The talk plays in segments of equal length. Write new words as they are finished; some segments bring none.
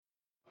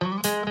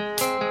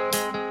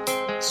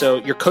So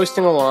you're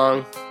coasting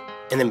along,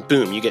 and then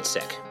boom, you get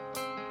sick.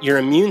 Your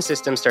immune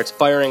system starts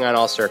firing on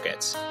all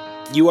circuits.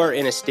 You are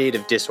in a state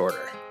of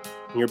disorder,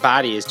 and your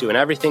body is doing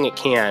everything it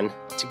can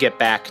to get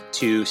back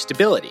to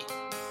stability.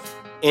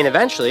 And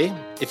eventually,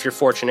 if you're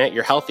fortunate,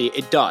 you're healthy,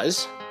 it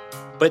does.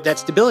 But that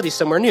stability is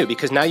somewhere new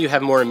because now you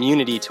have more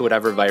immunity to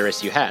whatever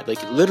virus you had.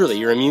 Like literally,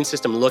 your immune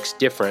system looks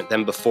different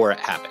than before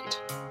it happened.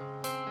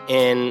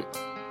 And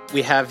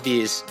we have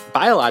these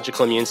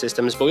biological immune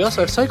systems, but we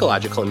also have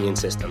psychological immune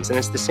systems, and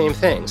it's the same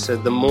thing. So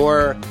the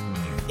more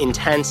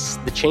intense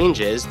the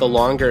change is, the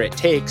longer it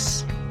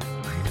takes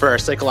for our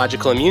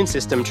psychological immune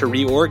system to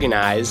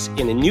reorganize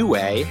in a new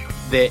way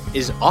that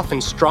is often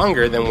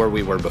stronger than where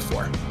we were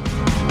before.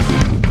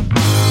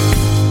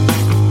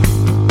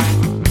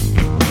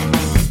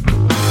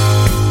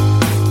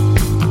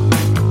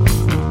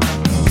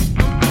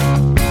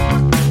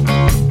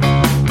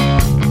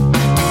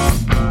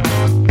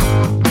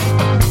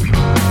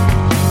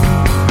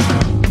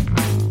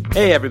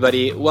 Hey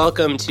everybody,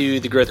 welcome to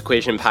the Growth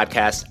Equation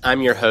Podcast.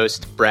 I'm your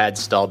host, Brad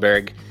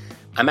Stulberg.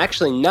 I'm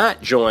actually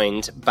not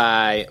joined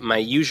by my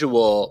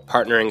usual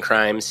partner in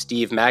crime,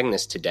 Steve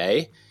Magnus,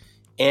 today,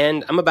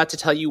 and I'm about to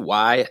tell you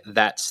why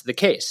that's the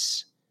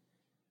case.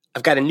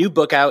 I've got a new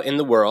book out in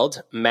the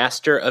world,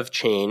 Master of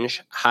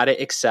Change, How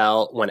to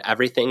Excel When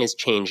Everything is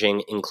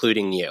Changing,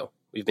 Including You.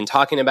 We've been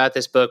talking about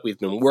this book, we've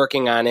been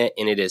working on it,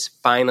 and it is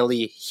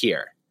finally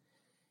here.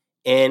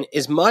 And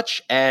as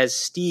much as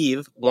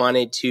Steve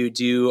wanted to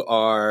do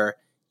our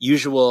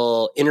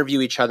usual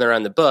interview each other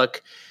on the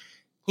book,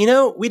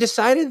 we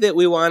decided that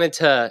we wanted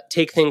to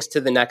take things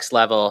to the next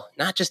level,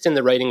 not just in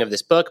the writing of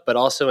this book, but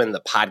also in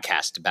the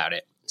podcast about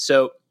it.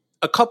 So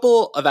a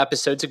couple of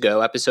episodes ago,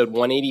 episode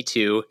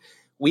 182,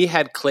 we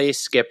had Clay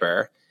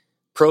Skipper,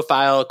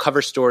 profile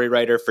cover story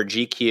writer for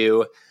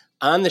GQ,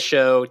 on the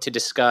show to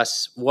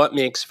discuss what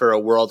makes for a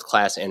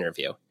world-class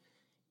interview.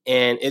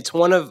 And it's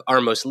one of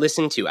our most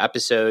listened to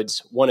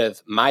episodes, one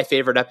of my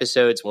favorite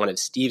episodes, one of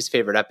Steve's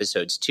favorite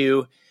episodes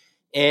too.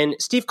 And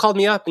Steve called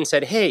me up and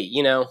said, hey,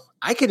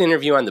 I could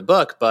interview on the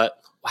book,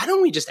 but why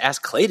don't we just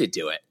ask Clay to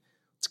do it?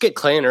 Let's get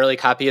Clay an early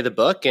copy of the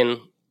book, and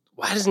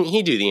why doesn't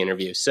he do the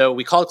interview? So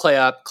we called Clay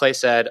up. Clay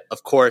said,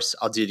 of course,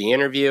 I'll do the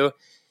interview.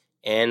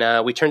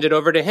 And we turned it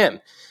over to him.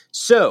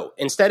 So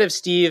instead of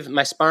Steve,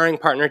 my sparring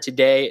partner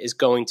today is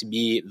going to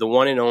be the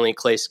one and only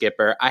Clay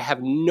Skipper. I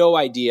have no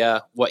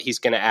idea what he's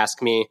going to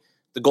ask me.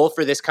 The goal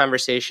for this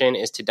conversation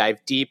is to dive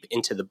deep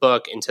into the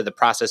book, into the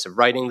process of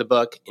writing the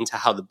book, into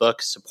how the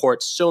book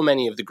supports so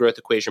many of the growth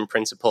equation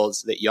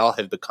principles that y'all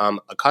have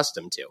become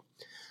accustomed to.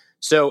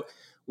 So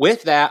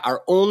with that,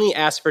 our only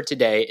ask for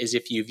today is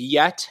if you've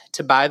yet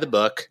to buy the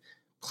book,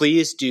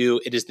 please do.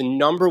 It is the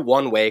number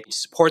one way to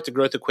support the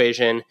growth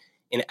equation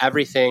in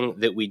everything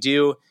that we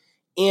do.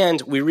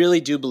 And we really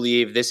do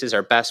believe this is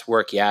our best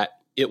work yet.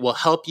 It will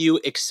help you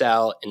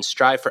excel and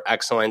strive for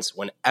excellence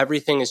when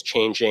everything is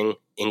changing,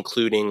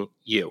 including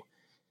you.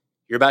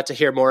 You're about to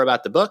hear more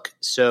about the book.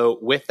 So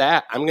with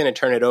that, I'm going to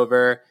turn it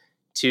over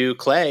to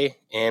Clay,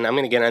 and I'm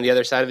going to get on the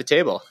other side of the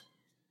table.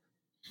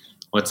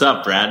 What's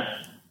up, Brad?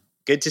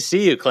 Good to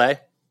see you,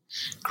 Clay.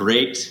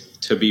 Great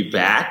to be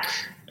back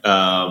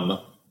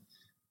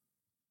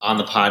on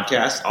the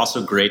podcast.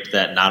 Also great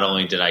that not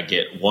only did I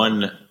get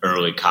one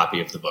early copy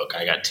of the book,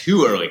 I got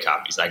two early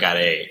copies. I got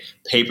a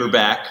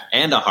paperback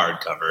and a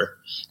hardcover,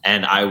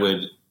 and I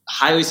would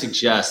highly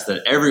suggest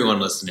that everyone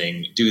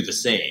listening do the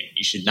same.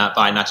 You should not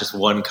buy not just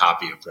one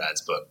copy of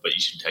Brad's book, but you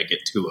should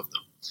get two of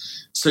them.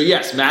 So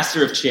yes,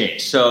 Master of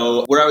Change.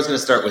 So where I was going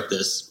to start with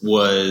this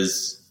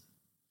was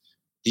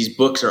these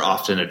books are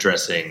often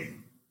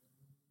addressing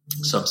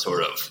some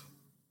sort of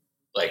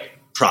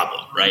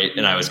problem, right?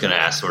 And I was going to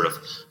ask sort of,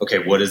 okay,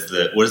 what is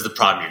the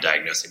problem you're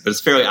diagnosing? But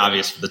it's fairly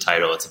obvious from the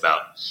title, it's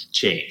about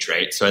change,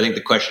 right? So I think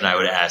the question I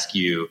would ask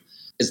you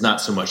is not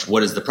so much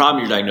what is the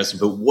problem you're diagnosing,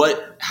 but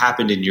what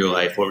happened in your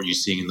life, what were you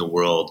seeing in the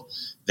world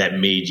that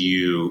made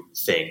you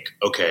think,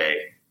 okay,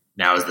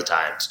 now is the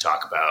time to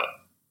talk about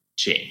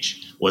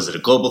change? Was it a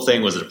global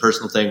thing? Was it a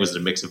personal thing? Was it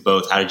a mix of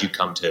both? How did you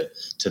come to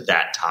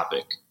that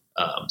topic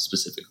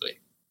specifically?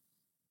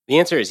 The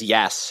answer is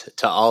yes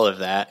to all of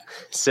that.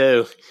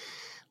 So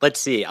let's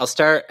see. I'll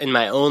start in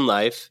my own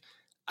life.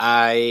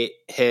 I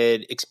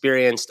had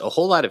experienced a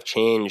whole lot of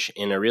change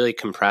in a really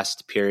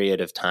compressed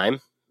period of time.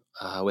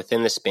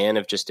 Within the span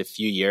of just a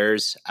few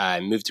years,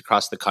 I moved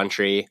across the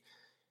country,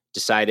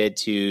 decided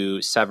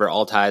to sever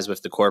all ties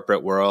with the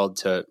corporate world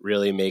to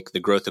really make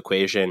the growth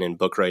equation and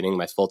book writing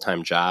my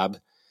full-time job.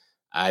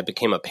 I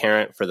became a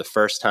parent for the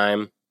first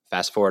time.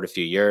 Fast forward a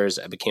few years,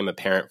 I became a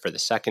parent for the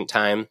second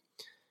time.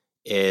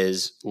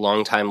 As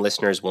longtime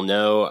listeners will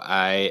know,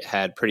 I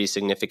had pretty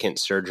significant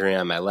surgery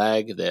on my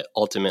leg that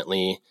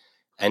ultimately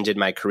ended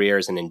my career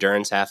as an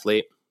endurance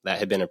athlete. That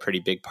had been a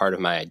pretty big part of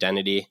my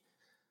identity.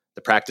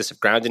 The Practice of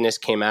Groundedness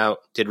came out,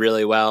 did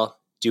really well.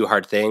 Do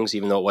Hard Things,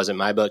 even though it wasn't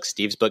my book,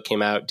 Steve's book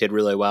came out, did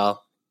really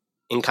well.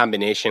 In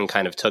combination,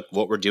 kind of took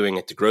what we're doing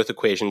at the growth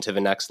equation to the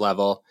next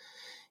level.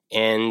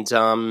 And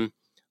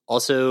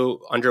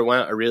also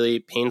underwent a really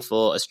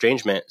painful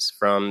estrangement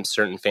from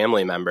certain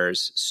family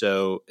members.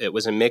 So it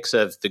was a mix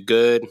of the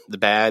good, the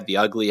bad, the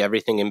ugly,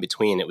 everything in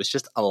between. It was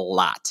just a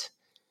lot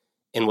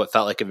in what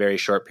felt like a very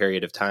short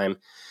period of time.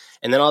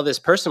 And then all this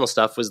personal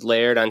stuff was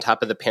layered on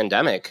top of the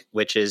pandemic,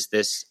 which is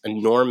this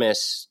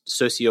enormous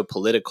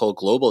socio-political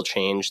global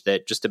change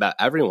that just about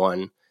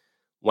everyone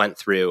went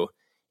through.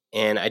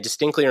 And I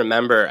distinctly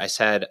remember I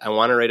said, I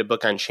want to write a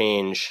book on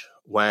change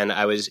when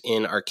I was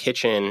in our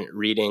kitchen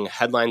reading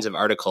headlines of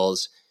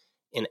articles,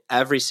 and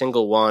every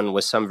single one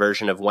was some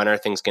version of when are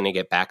things going to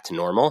get back to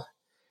normal.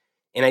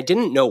 And I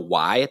didn't know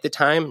why at the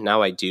time.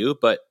 Now I do,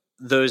 but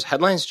those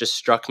headlines just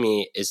struck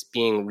me as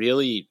being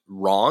really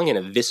wrong in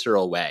a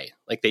visceral way.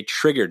 Like they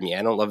triggered me.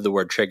 I don't love the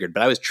word triggered,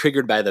 but I was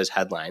triggered by those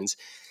headlines.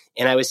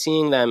 And I was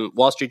seeing them,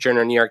 Wall Street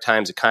Journal, New York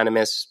Times,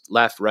 economists,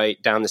 left, right,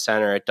 down the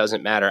center, it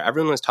doesn't matter.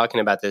 Everyone was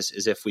talking about this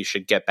as if we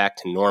should get back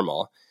to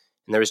normal.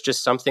 And there was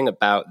just something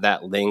about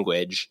that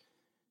language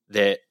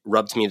that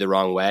rubbed me the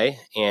wrong way.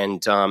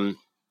 And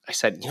I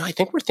said, I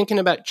think we're thinking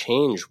about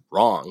change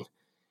wrong.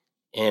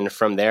 And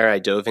from there, I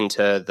dove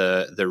into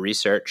the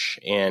research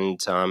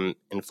and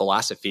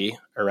philosophy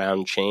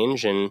around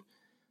change and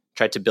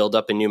tried to build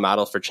up a new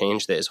model for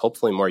change that is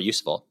hopefully more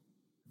useful.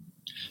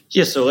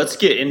 Yeah, so let's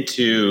get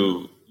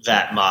into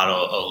that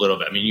model a little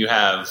bit. I mean, you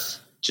have,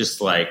 just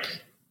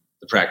like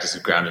the practice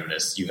of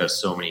groundedness, you have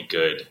so many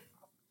good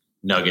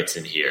nuggets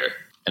in here.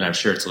 And I'm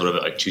sure it's a little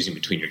bit like choosing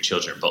between your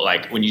children. But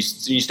like when you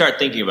start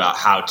thinking about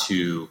how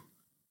to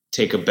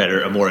take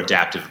a more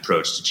adaptive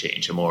approach to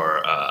change, a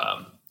more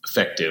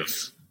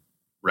effective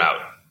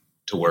route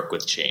to work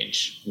with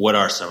change, what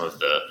are some of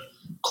the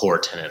core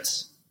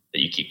tenets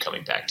that you keep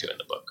coming back to in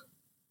the book?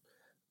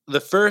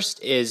 The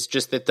first is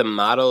just that the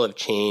model of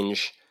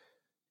change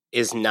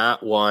is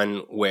not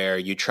one where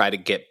you try to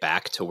get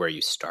back to where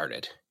you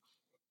started.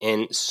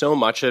 And so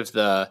much of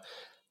the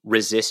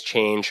resist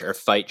change or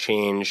fight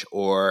change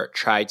or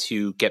try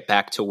to get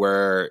back to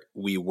where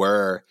we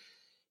were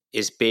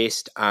is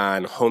based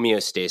on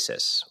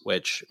homeostasis,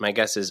 which my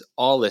guess is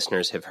all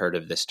listeners have heard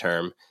of this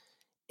term.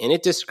 And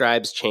it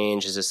describes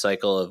change as a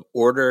cycle of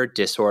order,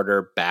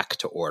 disorder, back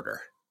to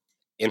order.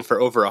 And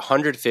for over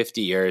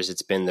 150 years,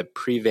 it's been the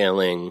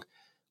prevailing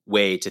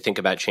way to think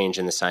about change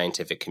in the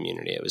scientific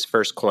community. It was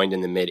first coined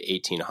in the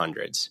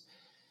mid-1800s.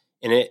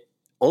 And it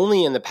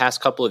only in the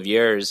past couple of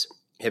years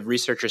have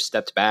researchers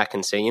stepped back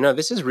and say,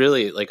 this is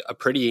really like a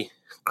pretty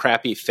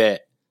crappy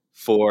fit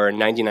for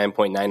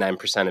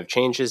 99.99% of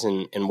changes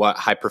in what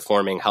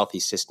high-performing healthy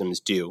systems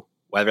do.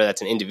 Whether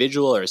that's an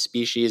individual or a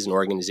species, an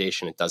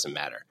organization, it doesn't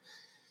matter.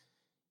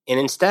 And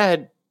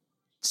instead,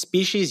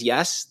 species,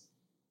 yes,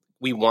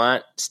 we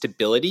want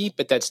stability,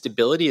 but that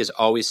stability is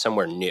always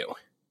somewhere new.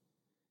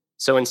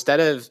 So instead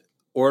of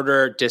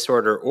order,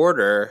 disorder,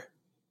 order,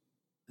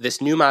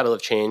 this new model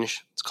of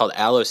change, it's called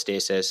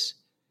allostasis,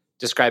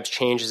 describes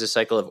change as a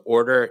cycle of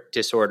order,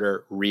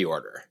 disorder,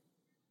 reorder.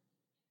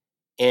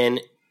 And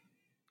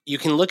you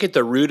can look at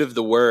the root of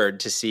the word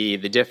to see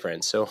the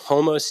difference. So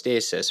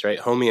homostasis, right?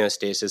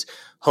 Homeostasis.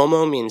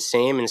 Homo means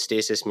same and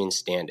stasis means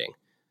standing.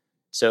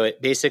 So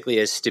it basically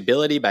is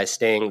stability by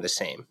staying the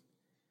same.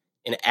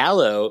 And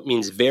allo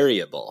means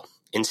variable,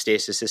 and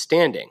stasis is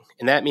standing.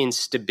 And that means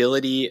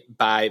stability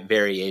by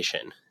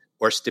variation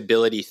or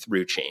stability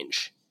through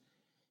change.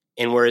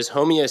 And whereas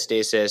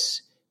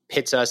homeostasis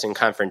pits us in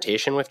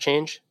confrontation with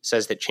change,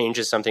 says that change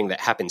is something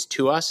that happens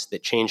to us,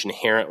 that change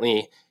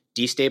inherently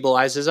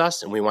destabilizes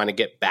us, and we want to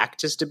get back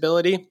to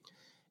stability.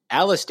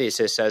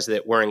 Allostasis says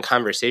that we're in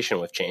conversation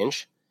with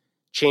change.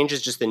 Change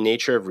is just the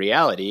nature of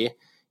reality.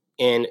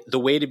 And the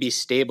way to be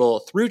stable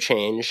through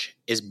change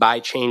is by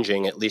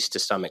changing, at least to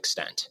some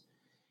extent.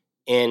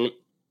 And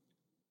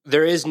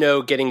there is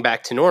no getting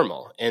back to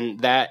normal.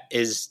 And that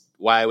is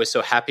why I was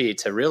so happy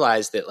to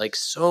realize that like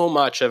so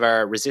much of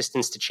our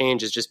resistance to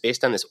change is just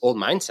based on this old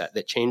mindset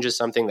that change is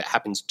something that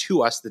happens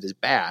to us that is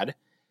bad,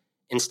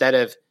 instead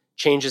of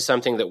change is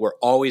something that we're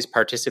always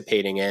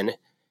participating in,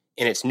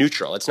 and it's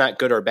neutral. It's not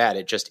good or bad.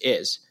 It just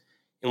is.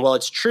 And while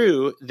it's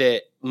true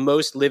that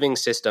most living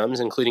systems,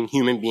 including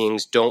human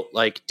beings, don't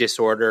like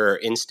disorder or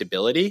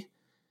instability,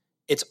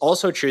 it's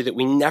also true that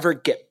we never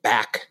get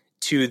back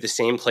to the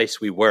same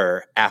place we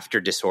were after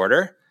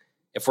disorder.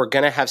 If we're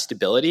going to have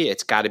stability,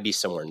 it's got to be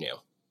somewhere new.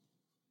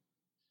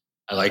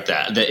 I like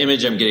that. The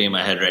image I'm getting in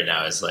my head right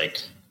now is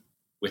like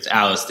with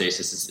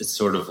allostasis, it's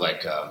sort of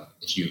like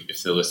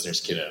if the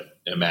listeners can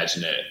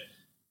imagine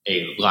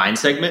a line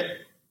segment,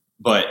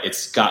 but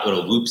it's got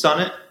little loops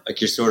on it.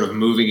 Like you're sort of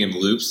moving in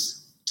loops.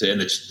 And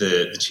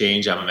the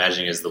change I'm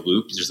imagining is the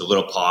loop. There's a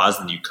little pause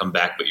and you come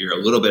back, but you're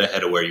a little bit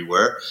ahead of where you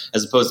were,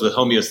 as opposed to with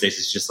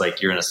homeostasis, just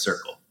like you're in a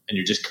circle and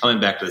you're just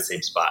coming back to the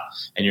same spot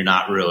and you're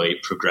not really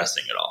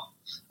progressing at all.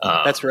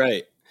 That's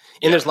right.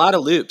 And there's a lot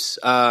of loops.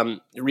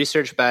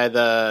 Research by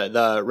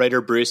the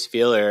writer Bruce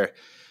Feiler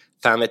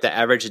found that the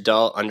average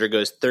adult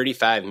undergoes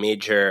 35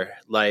 major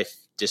life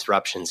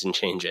disruptions and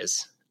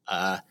changes.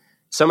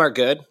 Some are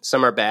good,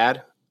 some are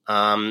bad.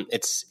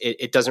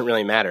 It doesn't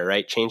really matter,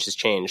 right? Change is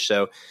change.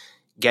 So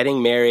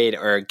getting married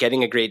or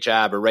getting a great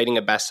job or writing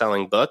a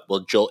best-selling book will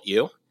jolt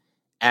you,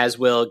 as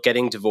will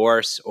getting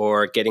divorced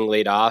or getting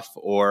laid off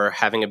or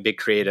having a big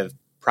creative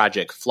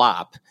project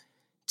flop.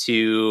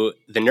 To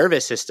the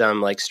nervous system,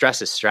 like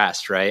stress is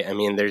stress, right? I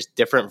mean, there's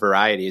different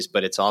varieties,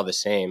 but it's all the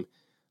same.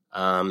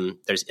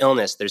 There's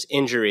illness, there's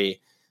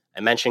injury.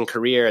 I mentioned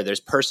career, there's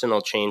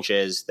personal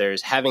changes,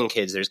 there's having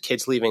kids, there's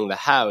kids leaving the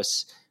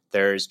house,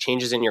 there's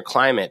changes in your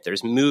climate,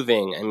 there's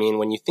moving. I mean,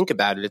 when you think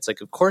about it, it's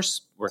like, of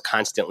course, we're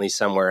constantly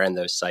somewhere in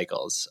those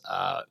cycles.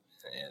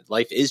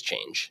 Life is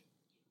change.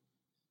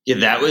 Yeah,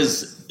 that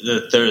was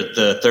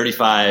the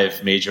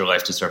 35 major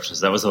life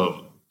disruptions. That was a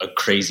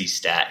crazy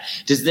stat.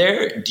 Do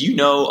you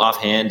know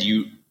offhand, do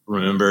you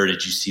remember,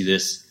 did you see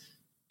this,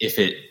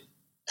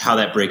 how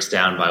that breaks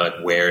down by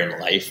like where in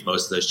life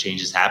most of those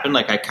changes happen?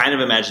 Like I kind of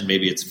imagine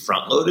maybe it's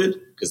front loaded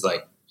because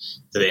like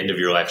the end of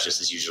your life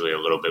just is usually a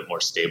little bit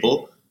more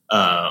stable.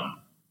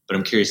 But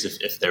I'm curious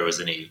if there was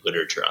any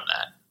literature on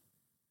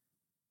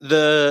that.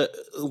 The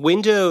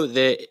window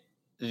that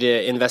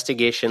the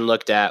investigation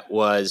looked at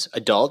was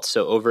adults,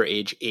 so over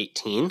age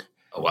 18.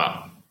 Oh,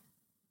 wow.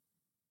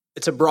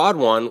 It's a broad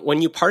one.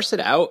 When you parse it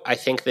out, I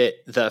think that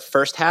the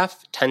first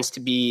half tends to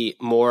be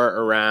more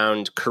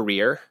around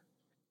career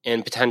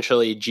and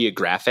potentially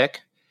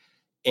geographic.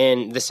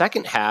 In the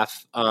second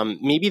half,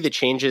 maybe the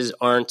changes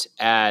aren't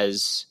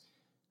as,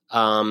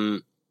 I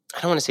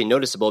don't want to say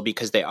noticeable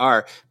because they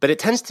are, but it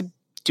tends to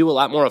do a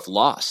lot more of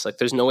loss. Like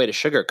there's no way to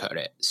sugarcoat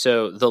it.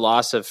 So the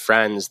loss of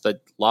friends, the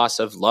loss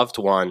of loved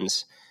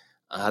ones,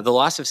 the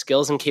loss of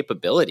skills and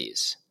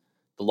capabilities,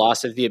 the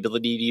loss of the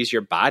ability to use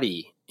your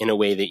body in a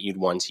way that you'd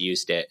once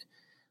used it.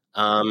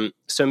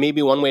 So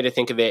maybe one way to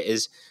think of it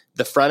is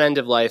the front end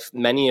of life,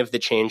 many of the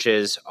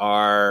changes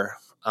are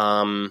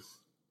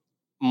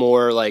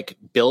more like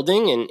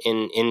building and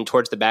in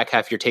towards the back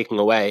half you're taking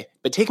away.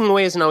 But taking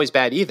away isn't always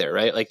bad either,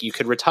 right? Like you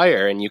could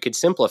retire and you could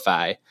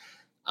simplify.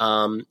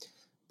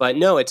 But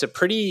no, it's a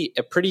pretty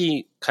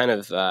kind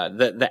of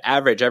the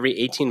average every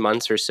 18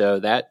 months or so,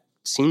 that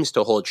seems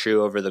to hold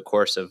true over the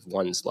course of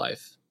one's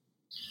life.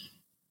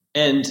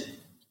 And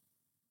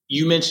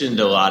you mentioned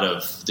a lot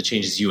of the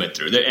changes you went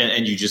through,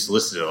 and you just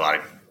listed a lot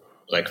of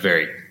like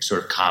very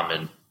sort of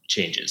common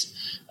changes.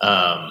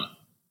 A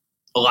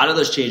lot of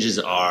those changes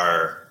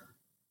are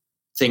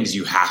things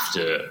you're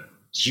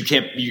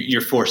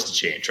forced to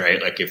change,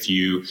 right? Like if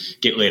you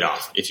get laid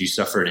off, if you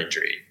suffer an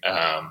injury,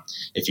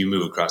 if you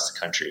move across the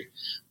country.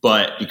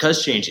 But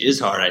because change is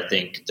hard, I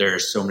think there are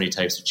so many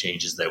types of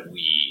changes that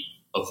we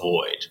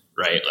avoid,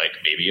 right? Like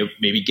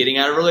maybe getting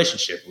out of a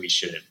relationship we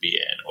shouldn't be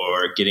in,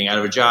 or getting out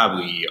of a job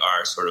we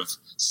are sort of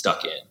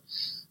stuck in.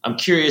 I'm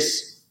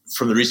curious,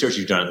 from the research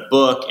you've done in the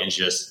book and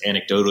just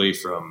anecdotally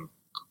from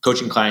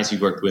coaching clients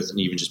you've worked with and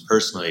even just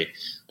personally,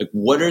 like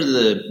what are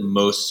the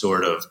most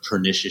sort of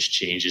pernicious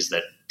changes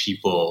that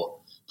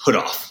people put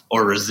off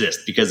or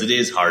resist? Because it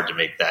is hard to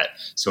make that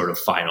sort of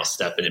final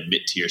step and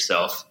admit to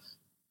yourself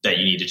that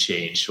you need to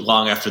change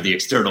long after the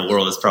external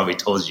world has probably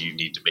told you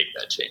need to make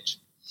that change.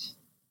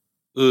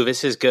 Ooh,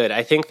 this is good.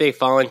 I think they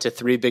fall into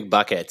three big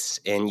buckets,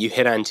 and you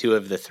hit on two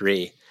of the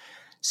three.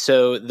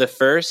 So the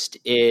first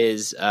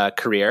is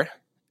career.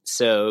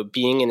 So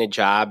being in a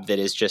job that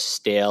is just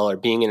stale, or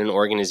being in an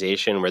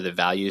organization where the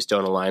values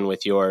don't align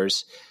with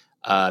yours,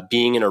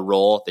 being in a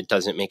role that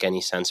doesn't make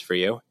any sense for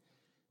you.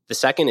 The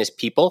second is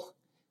people.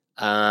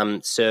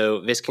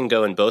 So this can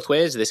go in both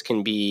ways. This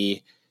can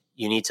be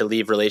you need to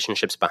leave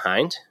relationships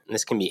behind. And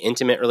this can be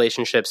intimate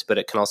relationships, but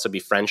it can also be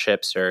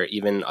friendships or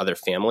even other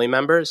family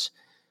members.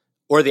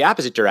 Or the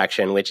opposite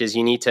direction, which is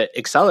you need to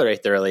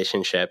accelerate the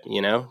relationship,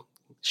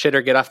 shit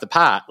or get off the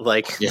pot,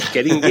 like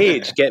get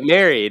engaged, get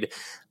married.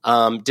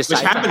 Which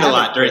happened a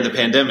lot during the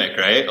pandemic,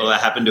 right? Well,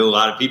 that happened to a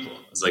lot of people.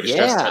 It's like a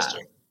stress tester.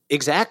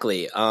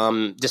 Exactly.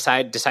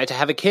 Decide to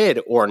have a kid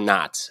or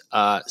not.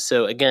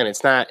 So again,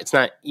 it's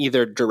not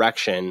either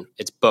direction,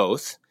 it's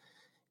both.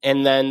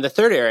 And then the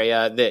third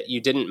area that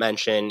you didn't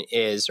mention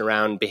is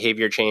around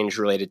behavior change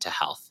related to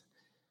health.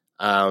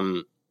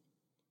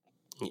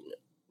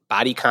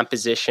 Body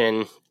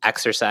composition,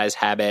 exercise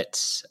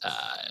habits,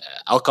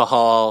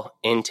 alcohol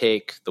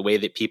intake, the way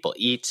that people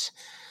eat.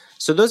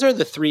 So those are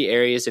the three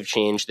areas of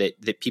change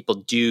that people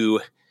do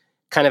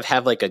kind of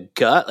have like a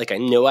gut, like I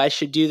know I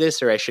should do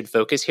this or I should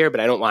focus here, but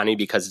I don't want to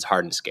because it's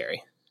hard and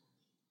scary.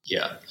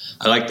 Yeah,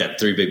 I like that.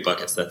 Three big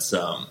buckets. That's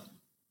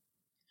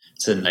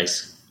it's a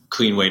nice,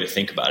 clean way to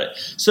think about it.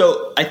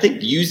 So I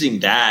think using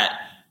that,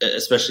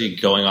 especially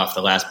going off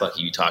the last bucket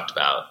you talked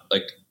about,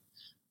 like,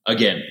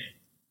 again,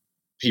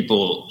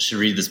 people should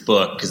read this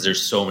book because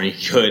there's so many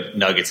good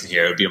nuggets in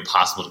here. It would be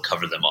impossible to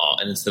cover them all.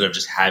 And instead of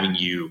just having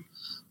you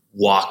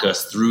walk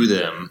us through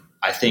them,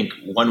 I think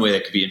one way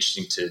that could be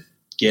interesting to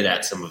get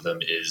at some of them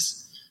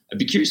is I'd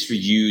be curious for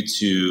you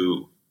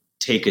to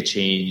take a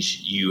change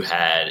you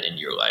had in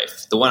your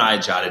life. The one I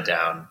jotted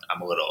down,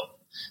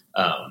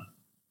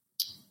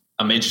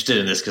 I'm interested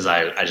in this because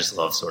I just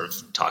love sort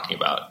of talking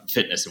about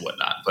fitness and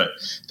whatnot, but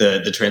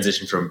the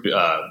transition from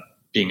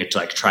being a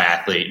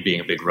triathlete and being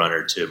a big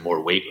runner to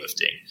more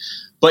weightlifting.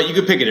 But you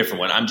could pick a different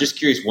one. I'm just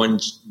curious, one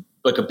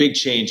like a big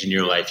change in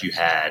your life you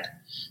had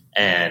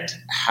and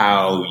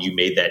how you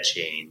made that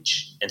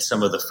change and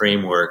some of the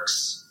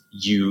frameworks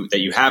that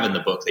you have in the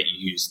book that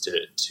you use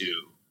to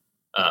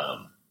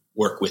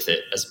work with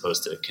it as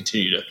opposed to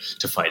continue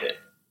to fight it.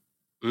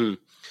 Mm.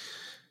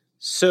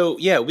 So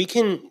yeah, we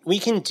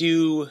can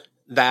do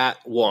that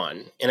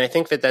one. And I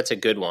think that that's a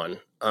good one.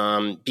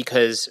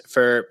 Because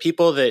for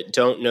people that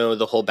don't know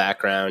the whole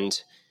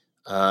background,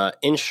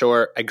 in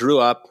short, I grew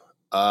up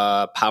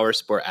a power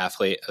sport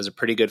athlete. I was a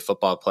pretty good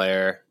football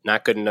player,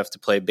 not good enough to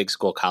play big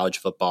school college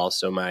football.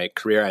 So my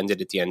career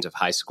ended at the end of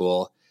high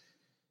school.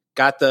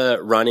 Got the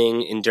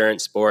running,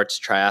 endurance sports,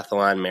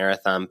 triathlon,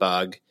 marathon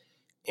bug.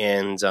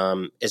 And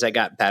as I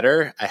got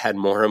better, I had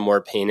more and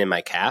more pain in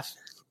my calf.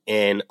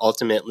 And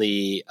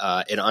ultimately,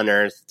 it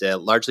unearthed a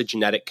largely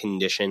genetic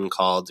condition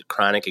called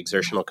chronic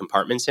exertional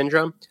compartment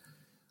syndrome,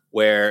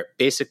 where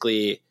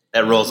basically...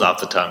 That rolls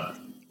off the tongue.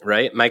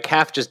 Right? My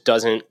calf just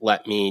doesn't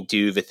let me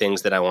do the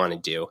things that I want to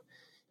do.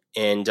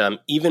 And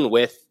even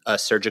with a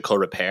surgical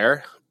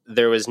repair,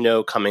 there was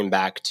no coming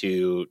back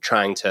to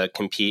trying to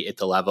compete at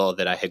the level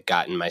that I had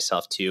gotten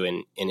myself to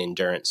in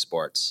endurance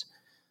sports,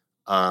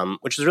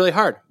 which was really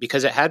hard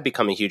because it had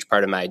become a huge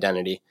part of my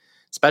identity,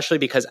 especially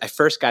because I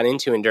first got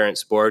into endurance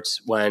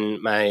sports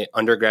when my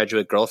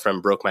undergraduate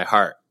girlfriend broke my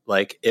heart.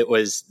 Like, it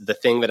was the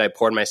thing that I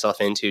poured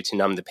myself into to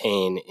numb the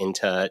pain and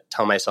to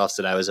tell myself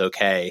that I was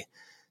okay.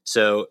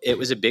 So it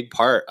was a big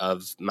part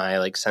of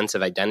my sense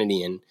of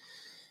identity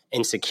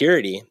and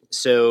security.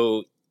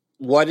 So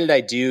what did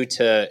I do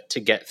to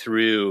get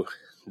through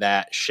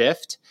that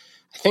shift?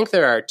 I think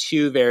there are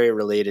two very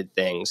related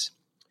things.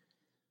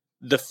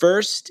 The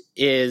first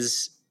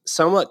is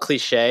somewhat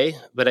cliche,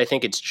 but I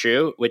think it's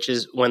true, which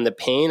is when the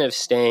pain of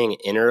staying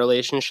in a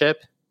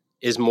relationship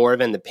is more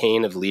than the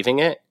pain of leaving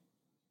it,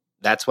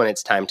 that's when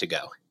it's time to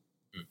go.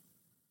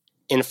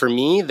 And for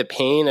me, the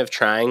pain of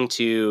trying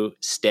to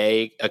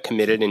stay a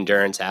committed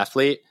endurance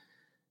athlete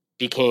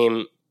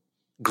became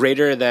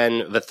greater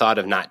than the thought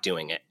of not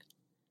doing it.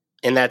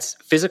 And that's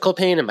physical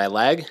pain in my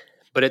leg,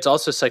 but it's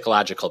also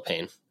psychological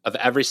pain of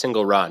every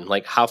single run.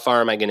 Like, how far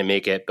am I going to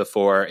make it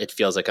before it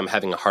feels like I'm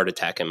having a heart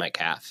attack in my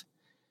calf?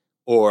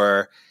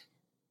 Or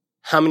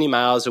how many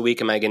miles a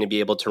week am I going to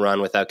be able to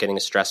run without getting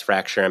a stress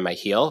fracture in my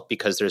heel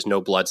because there's no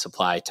blood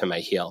supply to my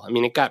heel? I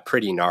mean, it got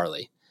pretty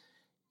gnarly.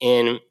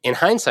 In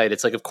hindsight,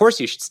 it's like, of course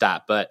you should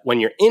stop. But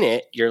when you're in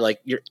it, you're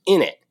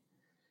in it.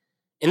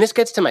 And this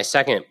gets to my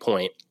second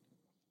point,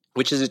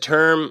 which is a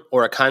term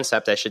or a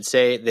concept, I should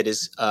say, that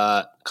is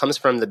comes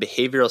from the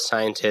behavioral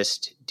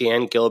scientist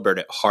Dan Gilbert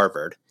at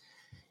Harvard.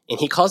 And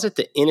he calls it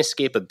the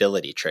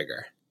inescapability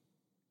trigger.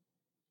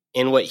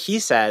 And what he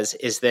says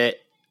is that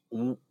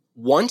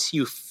once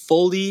you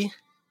fully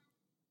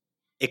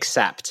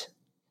accept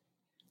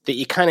that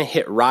you kind of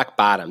hit rock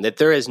bottom, that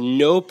there is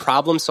no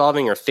problem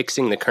solving or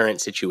fixing the current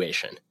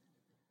situation,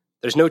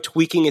 there's no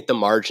tweaking at the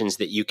margins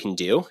that you can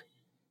do,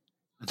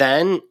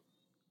 then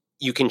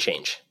you can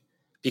change.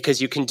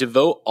 Because you can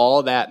devote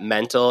all that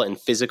mental and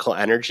physical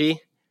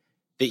energy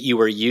that you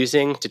were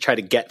using to try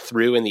to get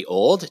through in the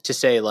old to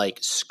say,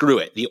 screw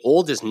it. The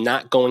old is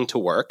not going to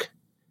work.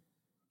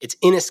 It's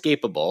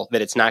inescapable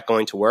that it's not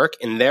going to work.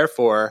 And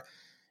therefore,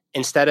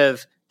 instead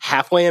of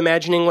halfway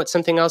imagining what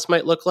something else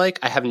might look like,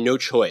 I have no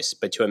choice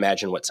but to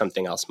imagine what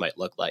something else might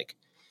look like.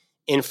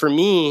 And for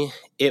me,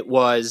 it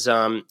was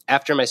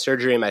after my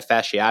surgery and my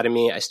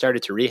fasciotomy, I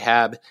started to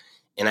rehab,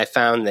 and I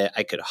found that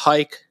I could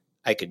hike,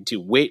 I could do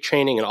weight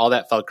training, and all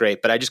that felt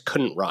great, but I just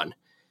couldn't run.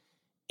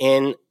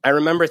 And I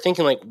remember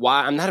thinking,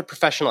 why? I'm not a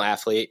professional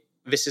athlete.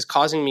 This is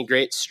causing me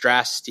great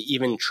stress to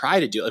even try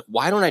to do it.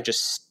 Why don't I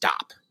just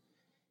stop?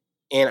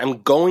 And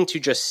I'm going to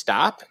just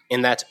stop,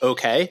 and that's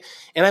okay.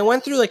 And I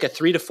went through a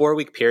 3 to 4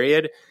 week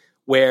period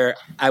where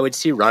I would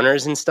see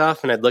runners and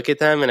stuff, and I'd look at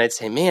them and I'd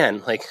say,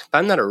 man, if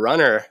I'm not a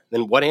runner,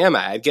 then what am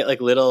I? I'd get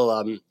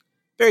little,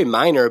 very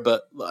minor,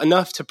 but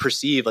enough to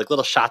perceive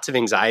little shots of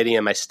anxiety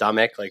in my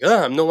stomach.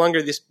 I'm no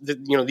longer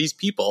these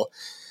people.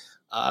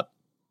 But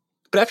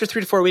after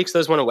 3 to 4 weeks,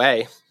 those went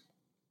away.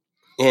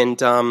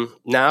 And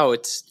now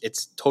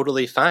it's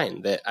totally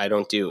fine that I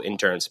don't do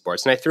endurance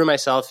sports. And I threw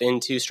myself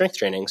into strength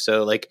training.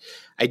 So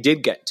I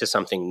did get to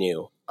something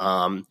new.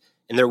 And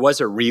there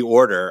was a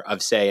reorder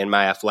of, say, in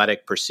my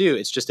athletic pursuit.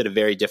 It's just at a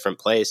very different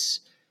place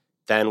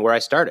than where I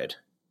started.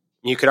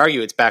 You could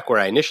argue it's back where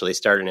I initially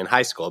started in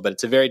high school, but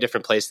it's a very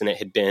different place than it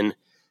had been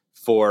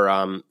for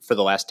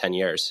the last 10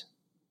 years.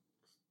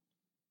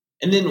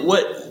 And then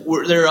what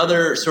were there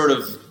other sort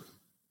of,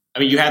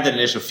 you had that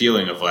initial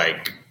feeling of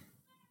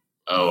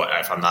oh,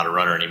 if I'm not a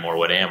runner anymore,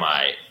 what am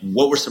I?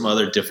 What were some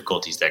other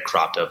difficulties that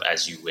cropped up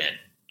as you went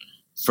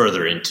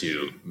further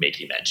into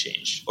making that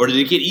change? Or did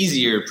it get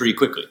easier pretty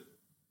quickly?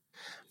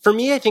 For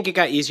me, I think it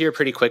got easier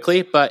pretty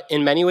quickly, but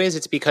in many ways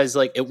it's because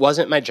it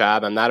wasn't my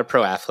job. I'm not a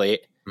pro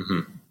athlete.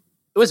 Mm-hmm.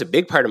 It was a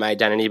big part of my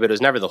identity, but it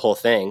was never the whole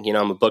thing.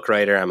 I'm a book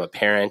writer. I'm a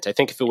parent. I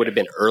think if it would have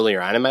been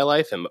earlier on in my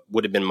life, it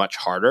would have been much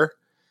harder.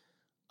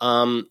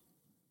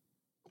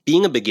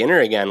 Being a beginner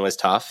again was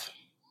tough.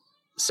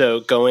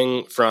 So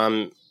going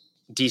from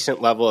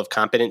decent level of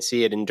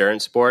competency at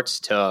endurance sports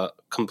to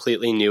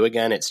completely new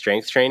again at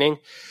strength training.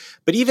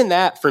 But even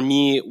that for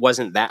me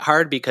wasn't that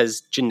hard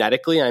because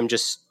genetically I'm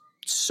just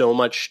so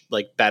much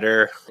like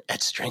better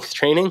at strength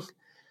training.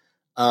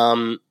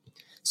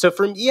 So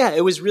for me, yeah,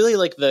 it was really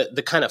like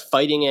the kind of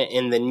fighting it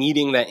and the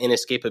needing that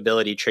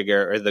inescapability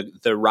trigger or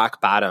the rock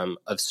bottom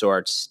of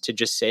sorts to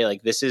just say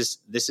like, this is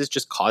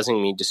just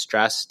causing me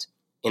distress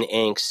and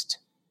angst.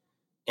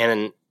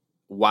 And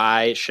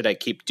why should I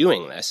keep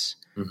doing this?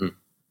 Mm-hmm.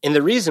 And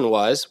the reason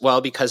was,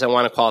 well, because I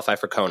want to qualify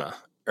for Kona,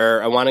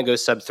 or I want to go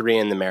sub 3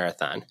 in the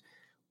marathon,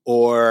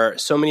 or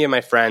so many of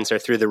my friends are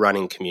through the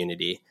running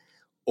community,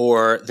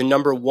 or the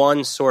number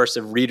one source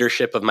of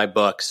readership of my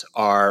books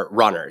are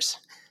runners.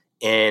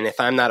 And if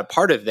I'm not a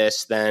part of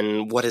this,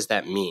 then what does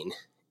that mean?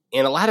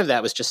 And a lot of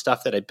that was just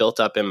stuff that I built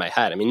up in my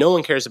head. I mean, no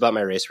one cares about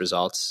my race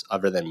results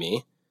other than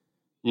me.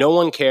 No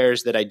one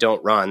cares that I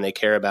don't run. They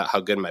care about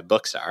how good my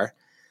books are.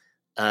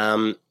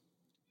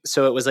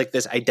 So it was like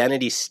this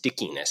identity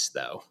stickiness,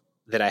 though,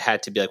 that I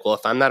had to be like, well,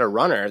 if I'm not a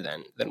runner,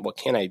 then what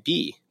can I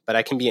be? But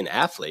I can be an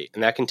athlete,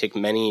 and that can take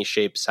many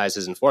shapes,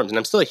 sizes, and forms. And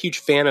I'm still a huge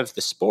fan of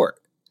the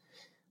sport.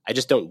 I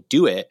just don't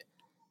do it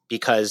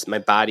because my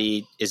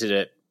body is at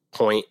a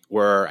point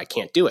where I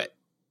can't do it.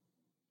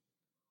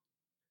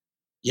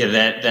 Yeah,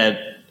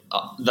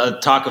 the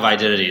talk of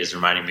identity is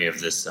reminding me of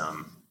this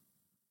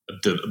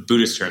the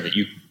Buddhist term that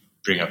you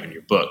bring up in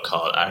your book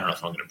called, I don't know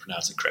if I'm going to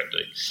pronounce it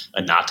correctly,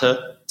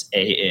 anatta. It's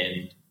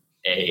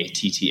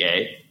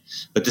ANATTA.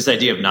 But this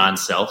idea of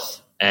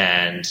non-self,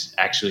 and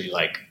actually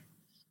like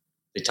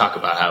they talk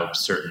about how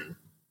certain,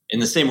 in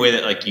the same way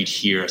that like you'd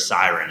hear a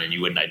siren and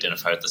you wouldn't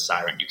identify with the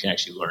siren, you can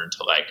actually learn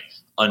to like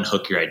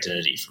unhook your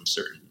identity from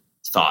certain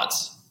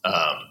thoughts.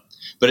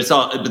 But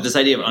this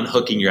idea of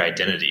unhooking your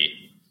identity,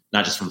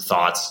 not just from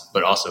thoughts,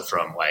 but also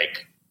from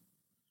like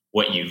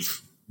what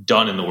you've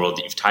done in the world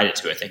that you've tied it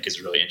to, I think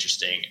is really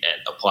interesting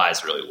and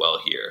applies really well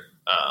here.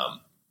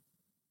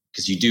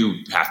 Because you do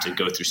have to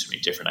go through so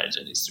many different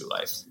identities through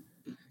life.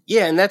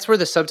 Yeah, and that's where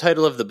the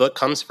subtitle of the book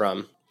comes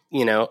from.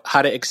 You know,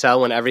 how to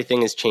excel when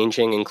everything is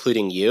changing,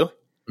 including you.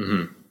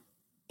 Mm-hmm.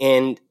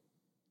 And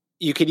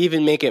you could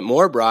even make it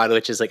more broad,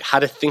 which is like how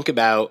to think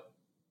about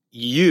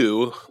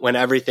you when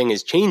everything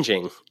is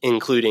changing,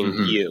 including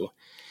mm-hmm. you.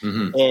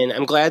 Mm-hmm. And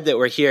I'm glad that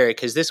we're here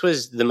because this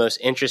was the most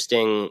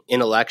interesting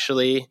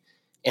intellectually,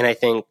 and I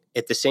think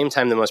at the same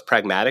time the most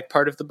pragmatic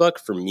part of the book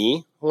for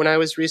me when I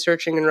was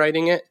researching and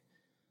writing it,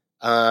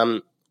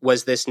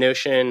 was this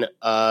notion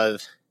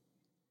of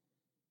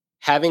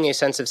having a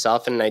sense of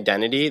self and an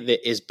identity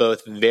that is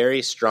both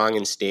very strong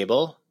and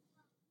stable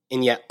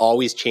and yet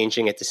always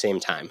changing at the same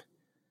time.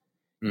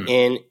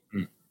 And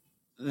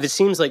this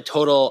seems like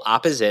total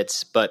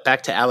opposites, but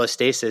back to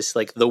allostasis,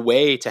 like the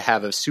way to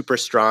have a super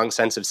strong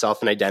sense of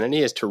self and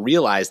identity is to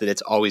realize that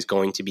it's always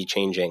going to be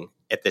changing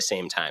at the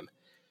same time.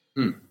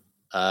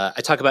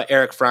 I talk about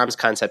Eric Fromm's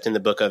concept in the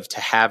book of to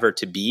have or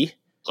to be.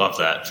 Love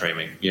that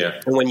framing. Yeah.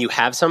 And when you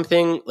have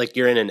something, like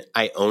you're in an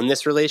I own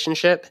this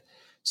relationship.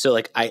 So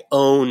like I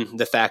own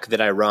the fact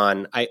that I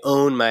run. I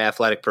own my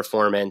athletic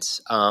performance.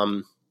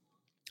 I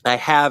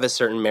have a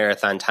certain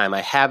marathon time.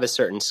 I have a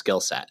certain skill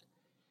set.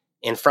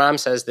 And Fromm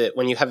says that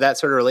when you have that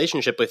sort of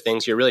relationship with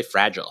things, you're really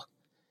fragile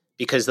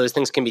because those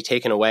things can be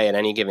taken away at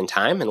any given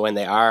time. And when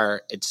they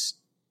are, it's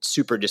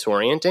super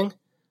disorienting.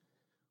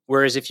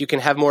 Whereas if you can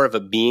have more of a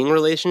being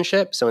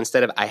relationship, so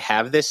instead of I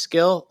have this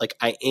skill, like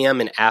I am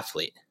an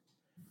athlete.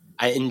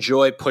 I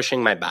enjoy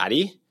pushing my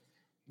body.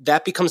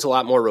 That becomes a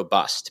lot more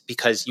robust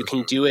because you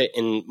can do it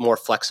in more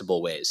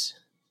flexible ways.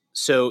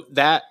 So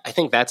that, I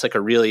think that's like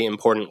a really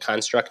important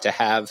construct to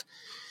have.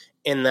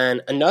 And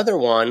then another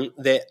one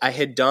that I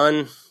had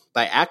done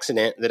by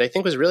accident that I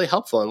think was really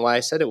helpful and why I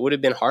said it would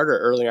have been harder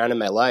earlier on in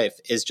my life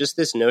is just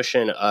this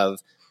notion of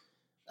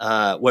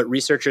what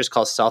researchers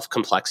call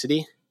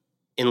self-complexity.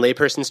 In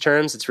layperson's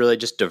terms, it's really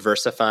just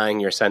diversifying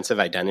your sense of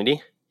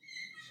identity.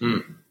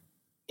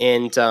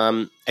 And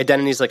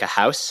identity is like a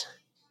house.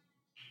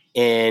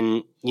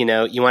 And, you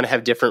know, you want to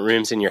have different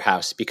rooms in your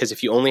house because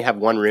if you only have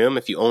one room,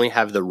 if you only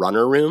have the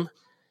runner room,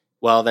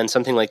 well, then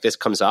something like this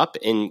comes up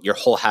and your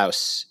whole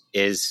house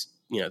is,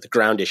 you know, the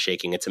ground is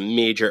shaking. It's a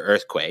major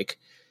earthquake.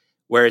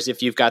 Whereas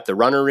if you've got the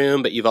runner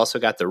room, but you've also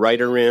got the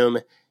writer room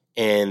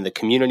and the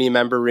community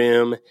member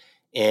room,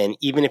 and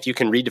even if you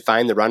can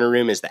redefine the runner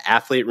room as the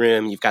athlete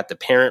room, you've got the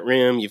parent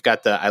room, you've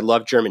got the I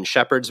love German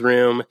Shepherds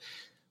room.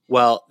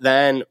 Well,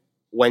 then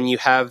when you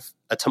have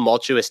a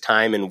tumultuous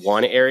time in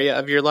one area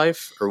of your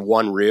life or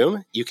one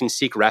room, you can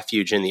seek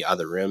refuge in the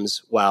other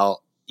rooms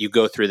while you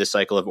go through the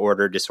cycle of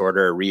order,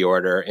 disorder,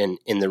 reorder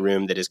in the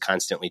room that is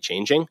constantly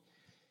changing.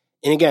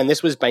 And again,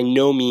 this was by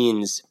no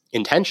means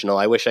intentional.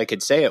 I wish I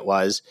could say it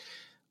was.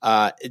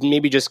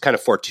 Maybe just kind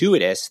of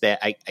fortuitous that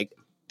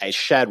I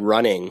shed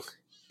running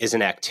as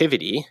an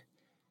activity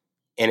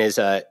and as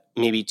a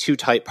maybe too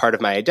tight part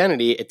of my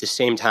identity at the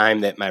same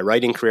time that my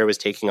writing career was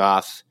taking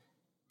off,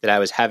 that I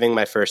was having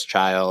my first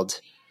child,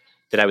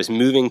 that I was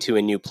moving to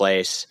a new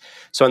place.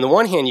 So on the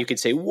one hand, you could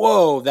say,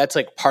 whoa, that's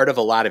like part of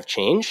a lot of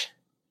change.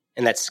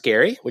 And that's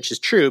scary, which is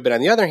true. But on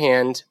the other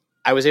hand,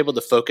 I was able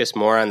to focus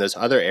more on those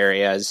other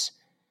areas.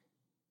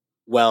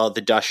 Well,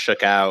 the dust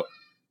shook out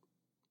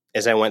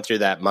as I went through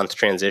that month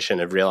transition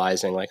of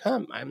realizing like,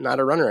 I'm not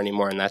a runner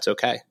anymore, and that's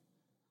okay.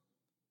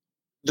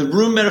 The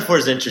room metaphor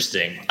is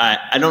interesting.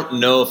 I don't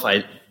know if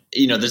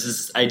there's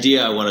this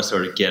idea I want to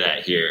sort of get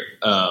at here.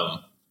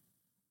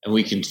 And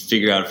we can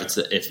figure out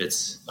if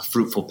it's a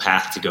fruitful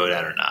path to go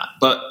down or not.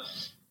 But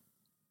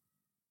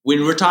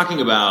when we're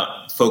talking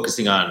about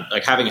focusing on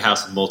like having a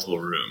house with multiple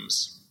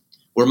rooms,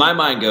 where my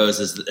mind goes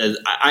is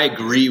I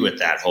agree with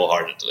that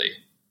wholeheartedly.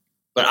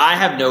 But I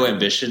have no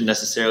ambition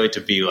necessarily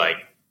to be like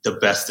the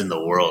best in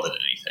the world at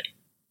anything.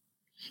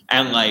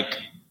 And like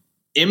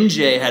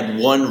MJ had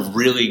one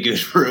really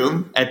good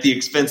room at the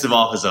expense of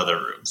all his other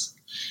rooms.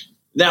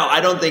 Now, I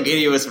don't think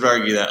any of us would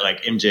argue that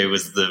like MJ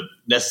was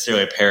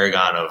necessarily a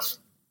paragon of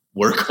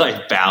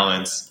work-life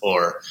balance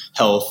or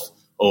health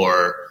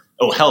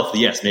health,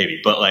 yes, maybe.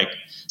 But like,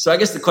 so I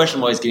guess the question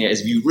I'm always getting at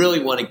is if you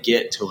really want to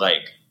get to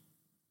like,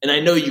 and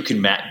I know you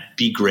can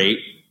be great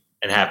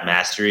and have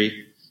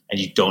mastery and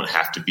you don't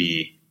have to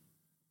be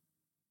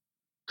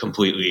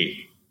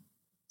completely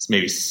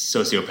maybe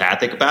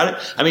sociopathic about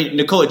it. I mean,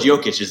 Nikola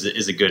Jokic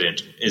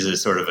is a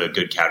sort of a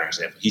good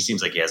counterexample. He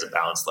seems like he has a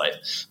balanced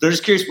life. But I'm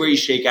just curious where you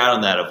shake out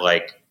on that of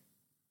like,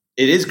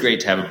 it is great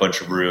to have a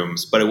bunch of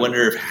rooms, but I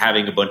wonder if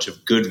having a bunch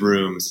of good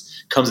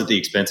rooms comes at the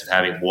expense of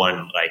having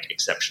one like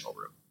exceptional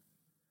room.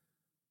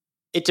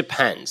 It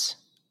depends.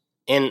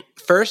 And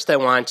first I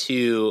want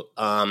to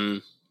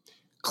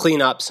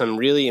clean up some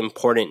really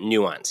important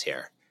nuance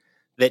here.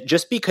 That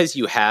just because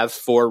you have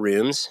 4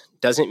 rooms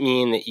doesn't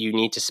mean that you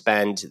need to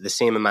spend the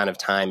same amount of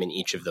time in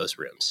each of those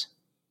rooms.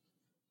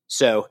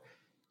 So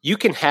you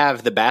can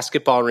have the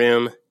basketball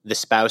room, the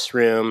spouse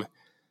room,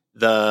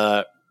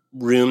 the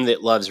room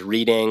that loves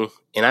reading,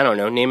 and I don't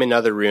know, name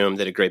another room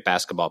that a great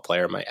basketball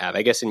player might have.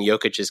 I guess in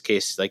Jokic's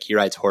case, like he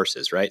rides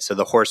horses, right? So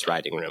the horse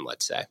riding room,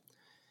 let's say.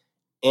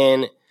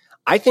 And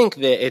I think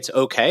that it's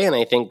okay, and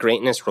I think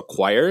greatness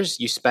requires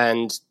you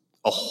spend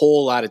a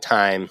whole lot of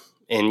time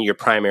in your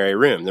primary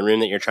room, the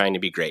room that you're trying to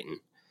be great in.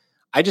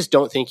 I just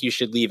don't think you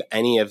should leave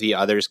any of the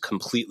others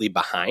completely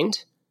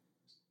behind,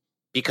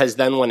 because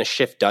then when a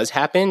shift does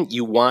happen,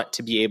 you want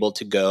to be able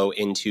to go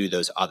into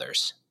those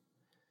others.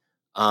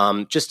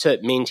 Just to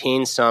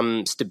maintain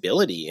some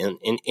stability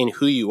in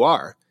who you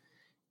are.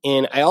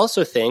 And I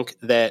also think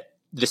that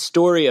the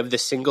story of the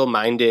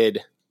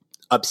single-minded,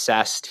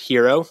 obsessed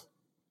hero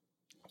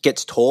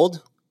gets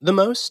told the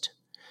most.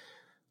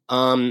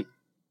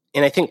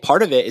 And I think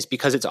part of it is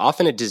because it's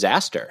often a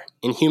disaster,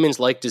 and humans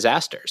like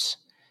disasters.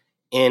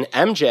 And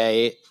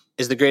MJ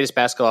is the greatest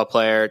basketball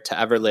player to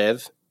ever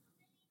live,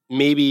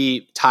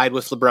 maybe tied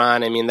with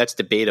LeBron. I mean, that's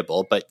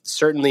debatable, but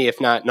certainly if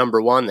not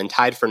number one, then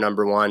tied for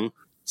number one.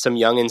 Some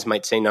youngins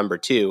might say number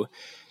 2.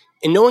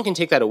 And no one can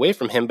take that away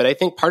from him. But I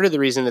think part of the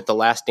reason that The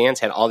Last Dance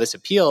had all this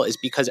appeal is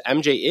because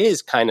MJ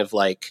is kind of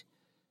like,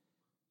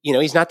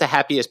 he's not the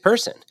happiest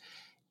person.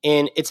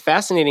 And it's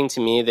fascinating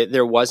to me that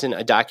there wasn't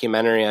a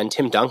documentary on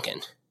Tim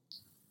Duncan,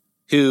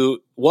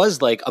 who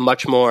was like a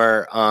much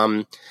more,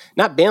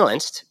 not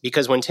balanced,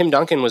 because when Tim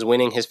Duncan was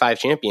winning his 5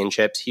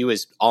 championships, he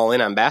was all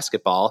in on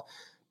basketball,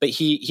 but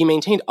he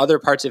maintained other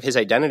parts of his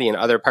identity and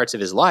other parts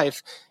of his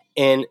life.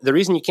 And the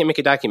reason you can't make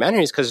a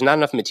documentary is because there's not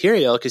enough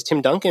material, because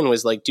Tim Duncan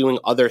was like doing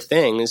other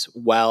things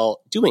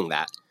while doing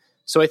that.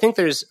 So I think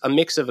there's a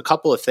mix of a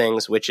couple of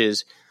things, which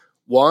is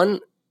one,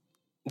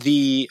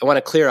 I want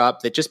to clear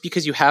up that just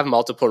because you have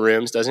multiple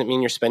rooms doesn't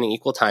mean you're spending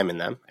equal time in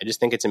them. I just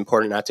think it's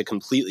important not to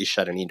completely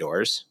shut any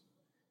doors.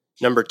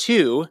 Number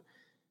 2,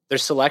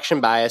 there's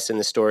selection bias in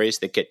the stories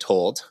that get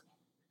told.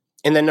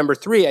 And then number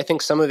 3, I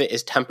think some of it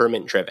is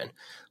temperament driven.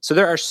 So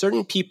there are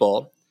certain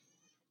people,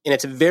 and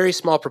it's a very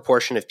small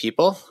proportion of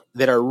people,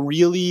 that are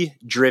really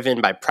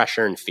driven by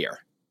pressure and fear.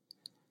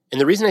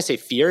 And the reason I say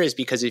fear is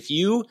because if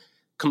you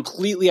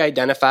completely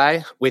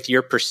identify with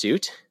your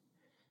pursuit,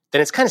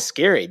 then it's kind of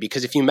scary,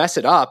 because if you mess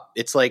it up,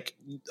 it's like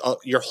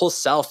your whole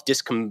self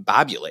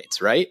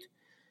discombobulates, right?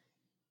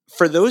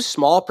 For those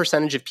small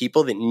percentage of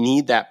people that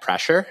need that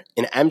pressure,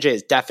 and MJ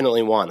is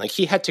definitely one, like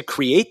he had to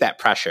create that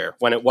pressure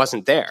when it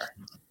wasn't there.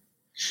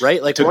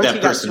 Right? Like once he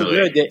got so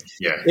good that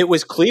it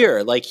was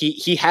clear, like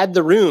he had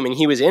the room and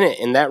he was in it,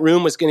 and that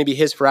room was going to be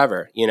his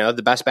forever,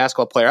 the best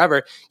basketball player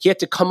ever. He had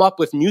to come up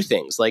with new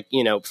things, like,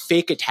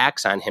 fake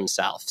attacks on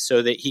himself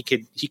so that he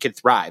could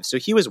thrive. So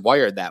he was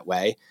wired that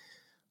way.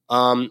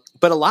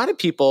 But a lot of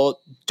people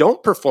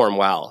don't perform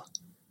well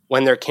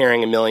when they're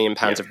carrying 1 million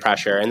pounds of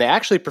pressure, and they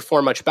actually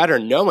perform much better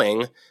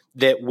knowing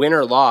that win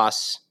or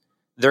loss,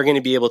 they're going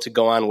to be able to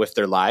go on with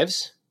their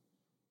lives.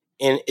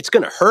 And it's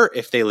going to hurt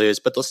if they lose,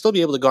 but they'll still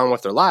be able to go on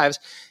with their lives.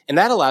 And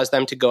that allows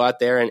them to go out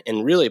there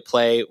and really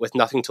play with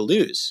nothing to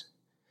lose.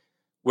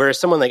 Whereas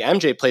someone like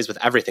MJ plays with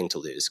everything to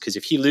lose, because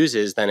if he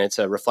loses, then it's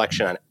a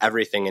reflection on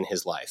everything in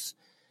his life.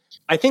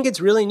 I think it's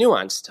really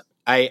nuanced.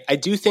 I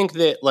do think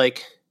that,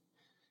 like,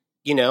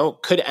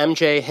 could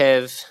MJ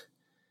have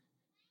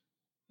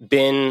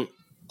been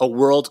a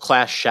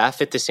world-class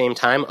chef at the same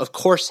time? Of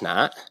course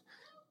not.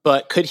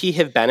 But could he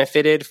have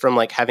benefited from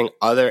like having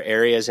other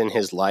areas in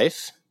his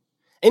life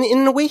And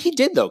in a way he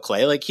did, though,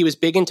 Clay. Like, he was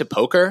big into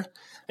poker.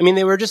 I mean,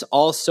 they were just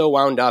all so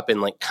wound up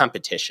in, like,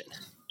 competition.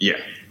 Yeah.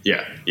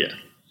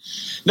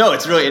 No,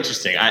 it's really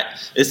interesting.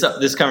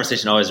 This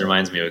conversation always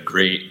reminds me of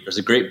there's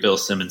a great Bill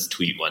Simmons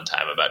tweet one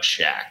time about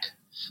Shaq,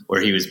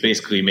 where he was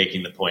basically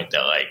making the point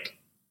that, like,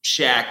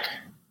 Shaq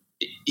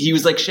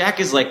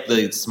is like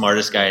the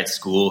smartest guy at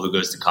school who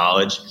goes to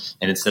college,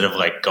 and instead of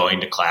like going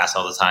to class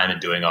all the time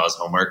and doing all his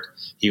homework,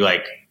 he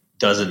like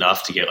does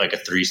enough to get like a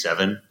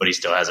 3.7, but he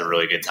still has a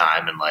really good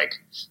time and like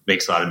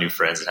makes a lot of new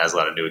friends and has a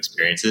lot of new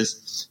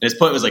experiences. And his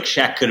point was like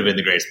Shaq could have been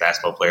the greatest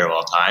basketball player of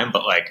all time,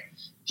 but like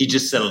he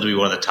just settled to be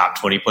one of the top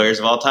 20 players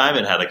of all time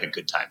and had like a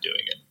good time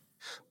doing it.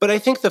 But I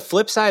think the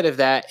flip side of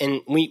that, and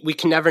we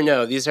can never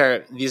know, these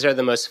are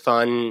the most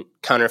fun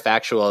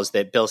counterfactuals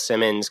that Bill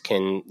Simmons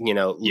can,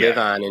 live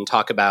on and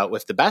talk about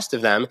with the best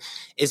of them,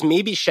 is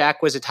maybe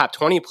Shaq was a top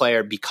 20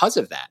 player because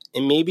of that.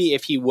 And maybe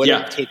if he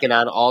wouldn't have taken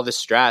on all the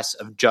stress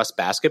of just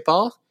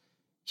basketball,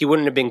 he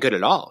wouldn't have been good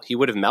at all. He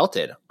would have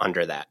melted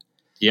under that.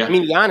 Yeah. I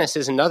mean, Giannis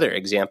is another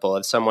example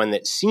of someone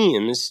that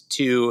seems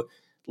to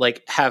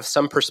like have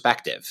some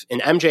perspective.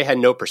 And MJ had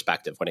no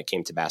perspective when it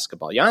came to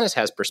basketball. Giannis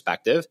has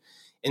perspective.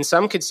 And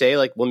some could say,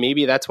 like, well,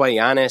 maybe that's why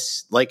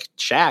Giannis, like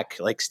Shaq,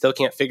 like still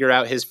can't figure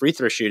out his free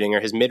throw shooting or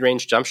his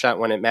mid-range jump shot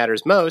when it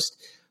matters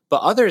most.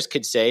 But others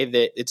could say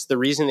that it's the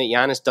reason that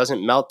Giannis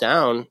doesn't melt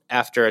down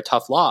after a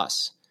tough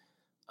loss.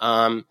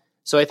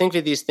 So I think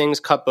that these things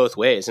cut both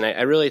ways. And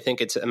I really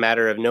think it's a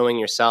matter of knowing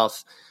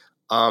yourself.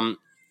 I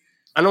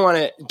don't want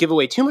to give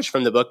away too much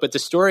from the book, but the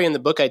story in the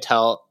book I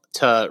tell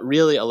to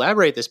really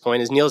elaborate this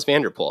point is Niels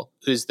van der Poel,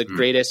 who's the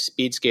greatest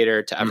speed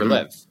skater to ever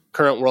live.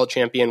 Current world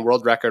champion,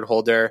 world record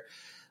holder,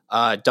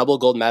 double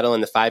gold medal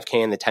in the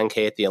 5K and the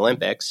 10K at the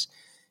Olympics.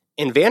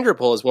 And van der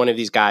Poel is one of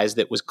these guys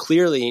that was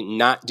clearly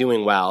not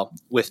doing well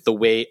with the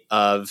weight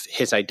of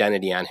his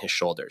identity on his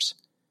shoulders.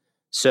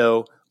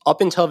 So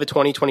up until the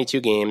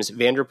 2022 games,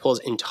 van der Poel's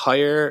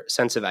entire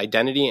sense of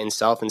identity and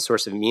self and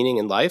source of meaning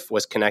in life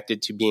was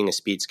connected to being a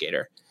speed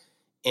skater.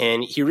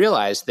 And he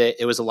realized that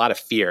it was a lot of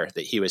fear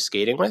that he was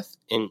skating with,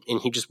 and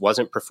he just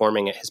wasn't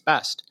performing at his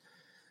best.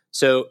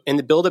 So in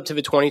the build-up to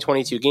the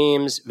 2022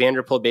 games, van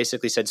der Poel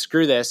basically said,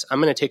 screw this,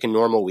 I'm going to take a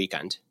normal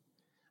weekend.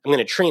 I'm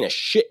going to train a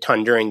shit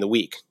ton during the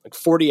week, like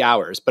 40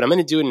 hours, but I'm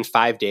going to do it in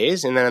 5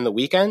 days. And then on the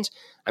weekend,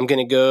 I'm going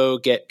to go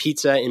get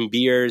pizza and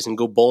beers and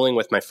go bowling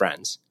with my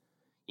friends.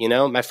 You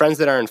know, my friends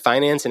that are in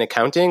finance and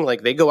accounting,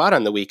 like they go out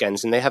on the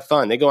weekends and they have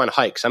fun. They go on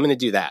hikes. I'm going to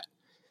do that.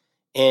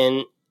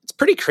 And it's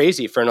pretty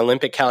crazy for an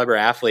Olympic caliber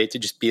athlete to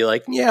just be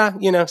like, yeah,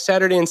 you know,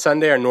 Saturday and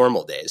Sunday are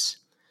normal days.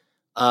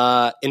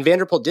 And van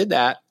der Poel did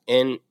that.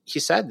 And he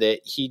said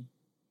that he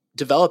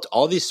developed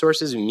all these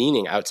sources of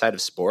meaning outside of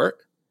sport.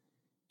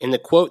 And the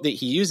quote that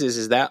he uses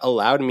is that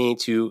allowed me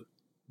to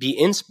be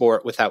in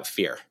sport without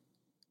fear.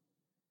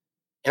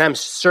 And I'm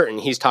certain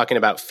he's talking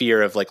about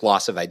fear of like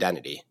loss of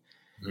identity.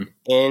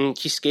 Mm-hmm. And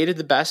he skated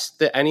the best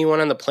that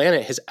anyone on the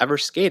planet has ever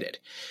skated.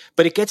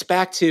 But it gets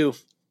back to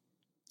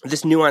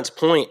this nuanced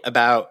point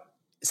about,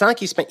 it's not like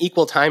he spent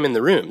equal time in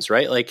the rooms,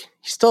 right? Like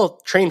he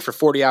still trained for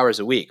 40 hours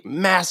a week,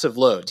 massive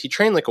loads. He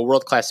trained like a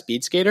world-class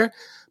speed skater,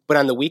 but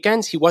on the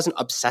weekends, he wasn't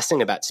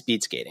obsessing about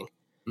speed skating.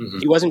 Mm-hmm.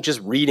 He wasn't just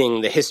reading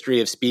the history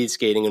of speed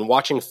skating and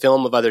watching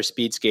film of other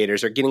speed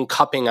skaters or getting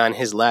cupping on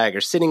his leg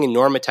or sitting in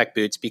Normatec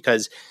boots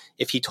because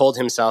if he told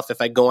himself,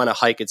 if I go on a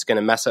hike, it's going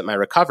to mess up my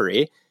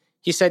recovery.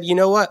 He said, you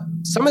know what?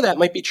 Some of that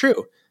might be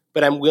true,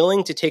 but I'm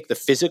willing to take the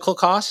physical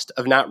cost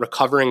of not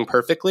recovering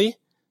perfectly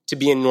to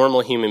be a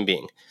normal human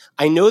being.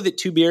 I know that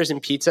 2 beers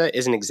and pizza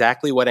isn't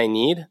exactly what I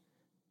need,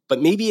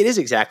 but maybe it is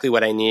exactly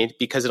what I need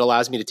because it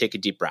allows me to take a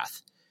deep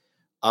breath.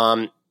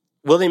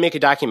 Will they make a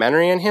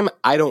documentary on him?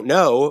 I don't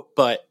know,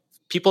 but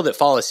people that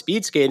follow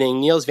speed skating,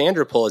 Niels van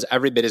der Poel is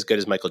every bit as good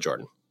as Michael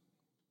Jordan.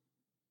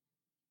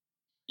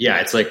 Yeah,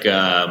 it's like,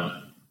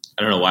 I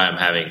don't know why I'm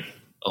having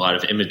a lot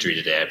of imagery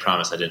today. I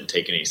promise I didn't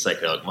take any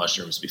psychedelic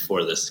mushrooms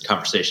before this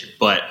conversation,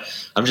 but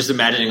I'm just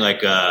imagining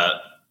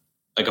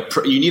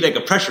you need like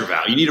a pressure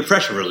valve. You need a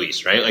pressure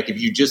release, right? Like if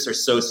you just are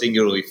so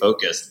singularly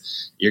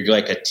focused, you're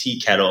like a tea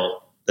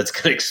kettle that's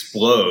going to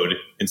explode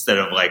instead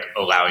of like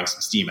allowing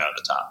some steam out of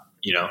the top,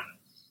 you know?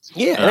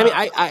 Yeah. And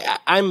I mean,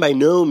 I'm by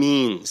no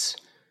means,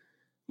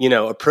 you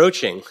know,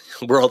 approaching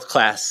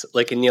world-class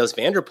like a Niels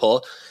van der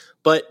Poel,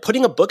 but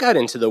putting a book out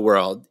into the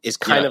world is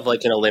kind of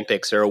like an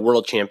Olympics or a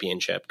world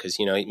championship. Cause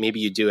you know, maybe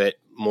you do it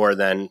more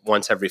than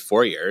once every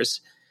 4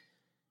 years.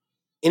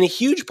 And a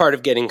huge part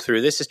of getting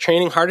through this is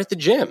training hard at the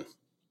gym.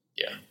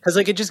 Yeah. Because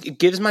like it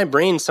gives my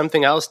brain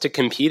something else to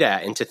compete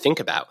at and to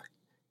think about.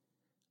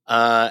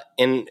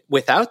 And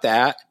without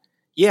that,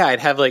 yeah,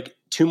 I'd have like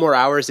 2 more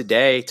hours a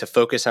day to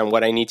focus on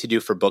what I need to do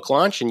for book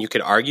launch. And you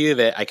could argue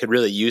that I could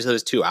really use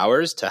those 2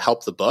 hours to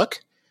help the book.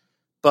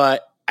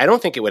 But I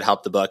don't think it would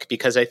help the book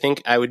because I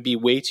think I would be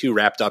way too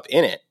wrapped up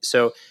in it.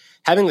 So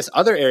having this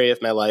other area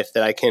of my life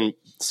that I can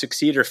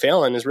succeed or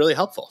fail in is really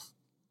helpful.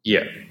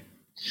 Yeah.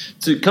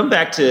 To come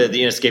back to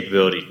the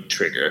inescapability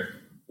trigger,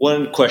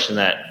 one question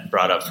that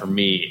brought up for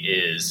me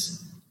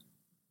is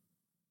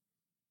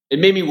it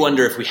made me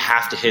wonder if we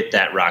have to hit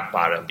that rock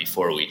bottom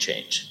before we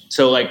change.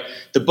 So like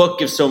the book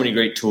gives so many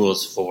great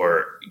tools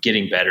for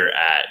getting better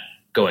at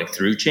going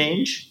through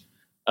change.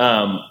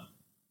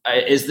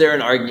 Is there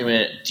an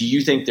argument? Do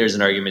you think there's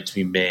an argument to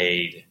be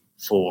made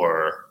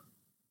for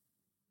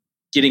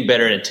getting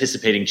better at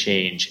anticipating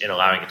change and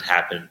allowing it to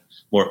happen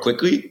more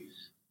quickly?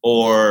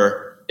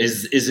 Or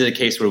is it a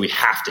case where we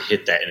have to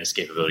hit that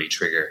inescapability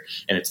trigger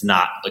and it's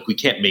not like we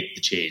can't make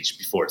the change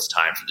before it's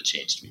time for the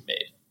change to be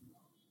made?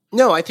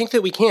 No, I think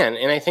that we can.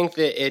 And I think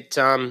that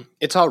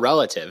it's all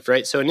relative,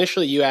 right? So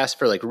initially you asked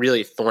for like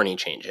really thorny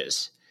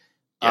changes.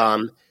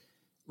 Yeah.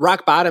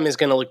 Rock bottom is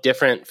going to look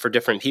different for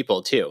different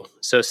people too.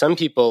 So some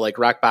people like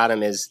rock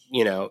bottom is,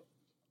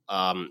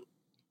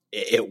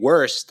 at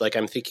worst, like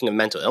I'm thinking of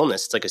mental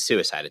illness, it's like a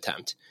suicide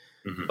attempt.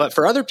 Mm-hmm. But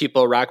for other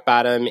people, rock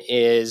bottom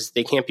is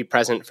they can't be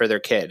present for their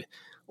kid.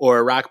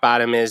 Or rock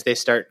bottom is they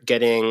start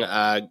getting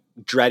a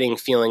dreading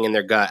feeling in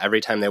their gut every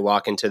time they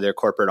walk into their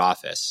corporate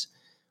office.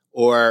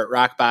 Or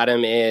rock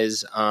bottom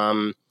is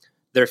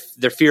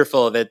they're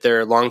fearful that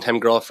their longtime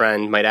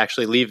girlfriend might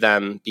actually leave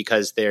them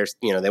because they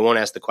won't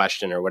ask the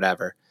question or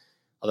whatever.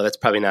 Although that's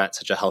probably not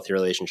such a healthy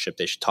relationship,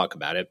 they should talk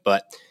about it.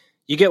 But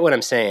you get what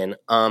I'm saying.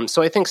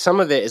 So I think some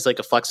of it is like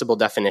a flexible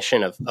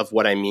definition of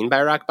what I mean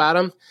by rock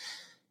bottom.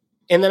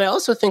 And then I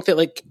also think that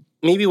like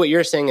maybe what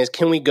you're saying is,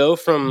 can we go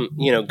from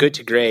good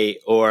to great,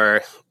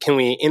 or can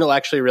we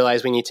intellectually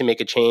realize we need to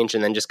make a change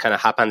and then just kind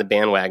of hop on the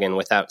bandwagon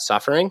without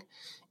suffering?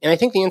 And I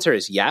think the answer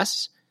is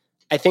yes.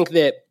 I think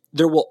that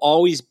there will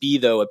always be,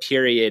 though, a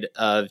period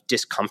of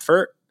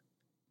discomfort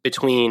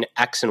between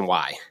X and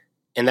Y.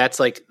 And that's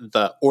like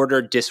the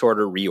order,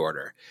 disorder,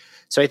 reorder.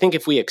 So I think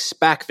if we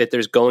expect that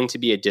there's going to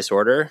be a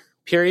disorder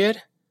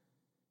period,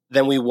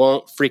 then we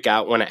won't freak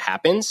out when it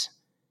happens.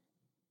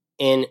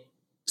 And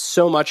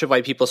so much of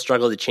why people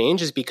struggle to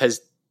change is because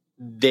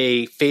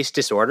they face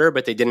disorder,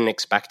 but they didn't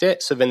expect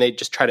it. So then they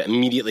just try to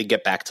immediately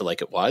get back to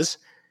like it was,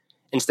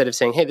 instead of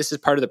saying, hey, this is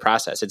part of the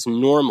process. It's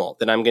normal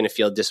that I'm going to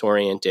feel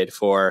disoriented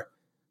for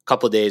a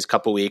couple of days,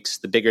 couple of weeks.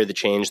 The bigger the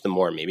change, the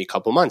more, maybe a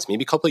couple of months,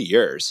 maybe a couple of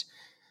years.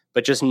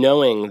 But just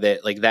knowing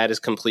that like that is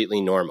completely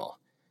normal.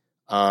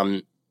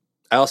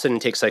 I also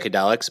didn't take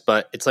psychedelics,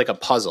 but it's like a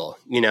puzzle,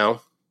 You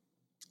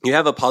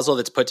have a puzzle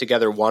that's put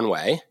together one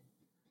way,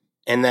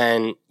 and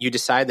then you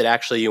decide that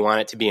actually you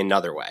want it to be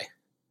another way.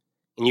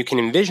 And you can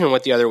envision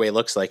what the other way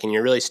looks like, and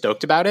you're really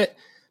stoked about it.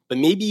 But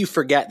maybe you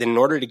forget that in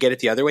order to get it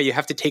the other way, you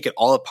have to take it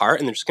all apart,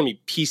 and there's just going to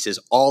be pieces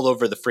all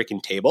over the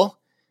freaking table.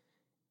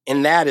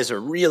 And that is a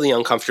really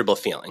uncomfortable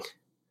feeling.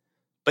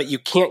 But you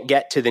can't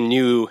get to the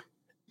new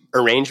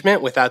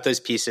arrangement without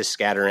those pieces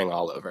scattering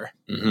all over.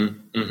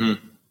 Mm-hmm.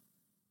 Mm-hmm.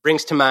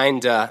 Brings to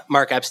mind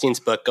Mark Epstein's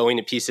book, Going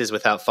to Pieces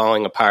Without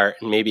Falling Apart.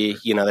 And maybe,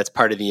 that's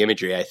part of the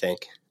imagery, I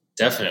think.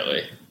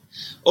 Definitely.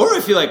 Or I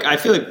feel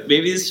like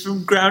maybe it's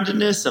from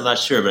groundedness. I'm not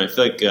sure, but I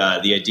feel like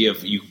the idea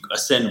of you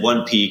ascend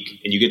one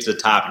peak and you get to the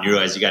top and you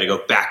realize you got to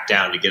go back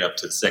down to get up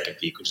to the second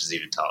peak, which is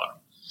even taller.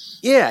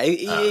 Yeah,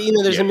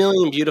 there's a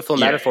million beautiful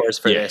metaphors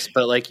for this,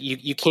 but like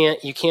you can't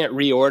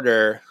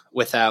reorder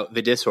without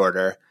the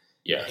disorder.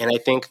 Yeah, and I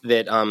think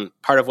that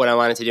part of what I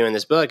wanted to do in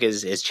this book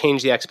is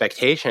change the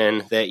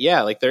expectation that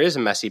like there is a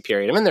messy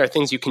period. I mean, there are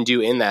things you can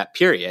do in that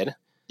period,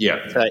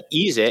 to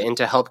ease it and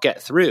to help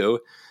get through,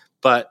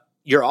 but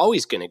you're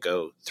always going to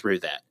go through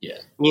that. Yeah.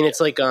 I mean, it's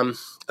like a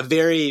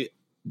very,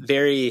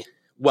 very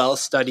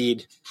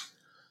well-studied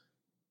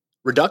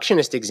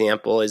reductionist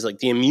example is like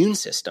the immune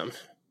system,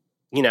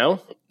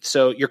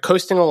 So you're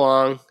coasting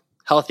along,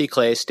 healthy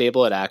clay,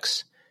 stable at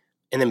X,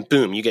 and then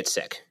boom, you get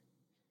sick.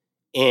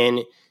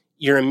 And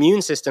your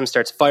immune system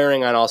starts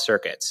firing on all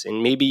circuits.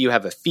 And maybe you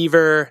have a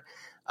fever,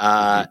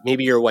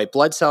 maybe your white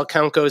blood cell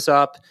count goes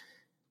up,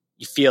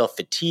 you feel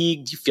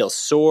fatigued, you feel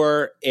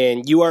sore,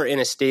 and you are in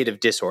a state of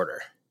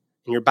disorder.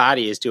 And your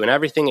body is doing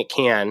everything it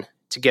can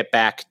to get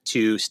back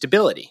to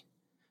stability.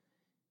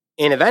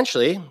 And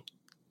eventually,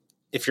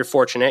 if you're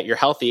fortunate, you're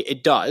healthy,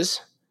 it does.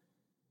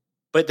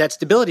 But that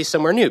stability is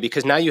somewhere new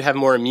because now you have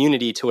more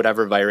immunity to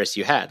whatever virus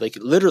you had. Like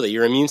literally,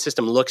 your immune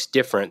system looks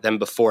different than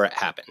before it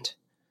happened.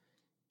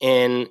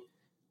 And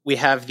we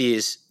have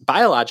these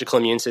biological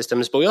immune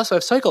systems, but we also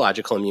have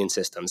psychological immune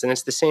systems. And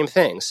it's the same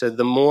thing. So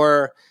the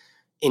more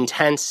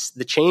intense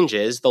the change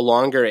is, the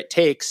longer it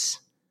takes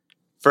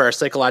for our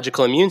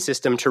psychological immune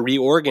system to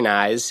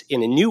reorganize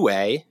in a new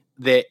way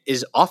that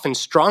is often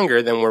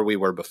stronger than where we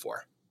were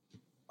before.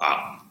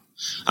 Wow.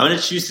 I'm going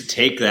to choose to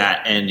take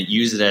that and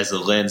use it as a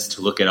lens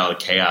to look at all the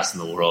chaos in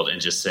the world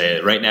and just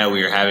say, right now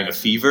we are having a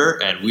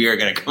fever and we are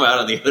going to come out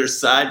on the other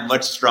side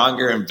much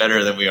stronger and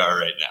better than we are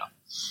right now.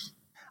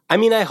 I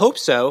mean, I hope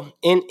so.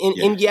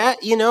 And yet,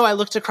 I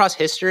looked across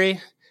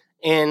history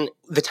and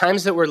the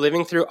times that we're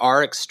living through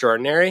are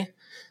extraordinary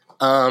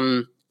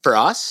for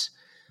us,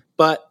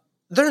 but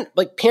they're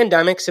like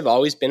pandemics have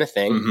always been a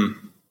thing.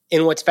 Mm-hmm.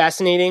 And what's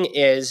fascinating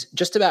is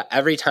just about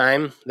every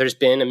time there's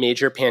been a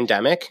major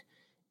pandemic,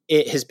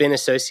 it has been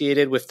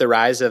associated with the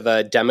rise of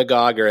a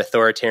demagogue or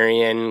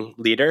authoritarian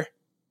leader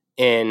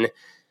in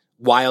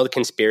wild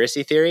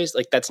conspiracy theories.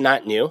 Like that's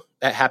not new.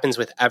 That happens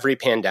with every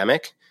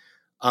pandemic.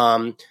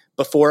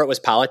 Before it was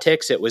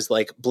politics, it was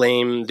like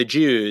blame the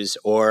Jews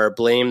or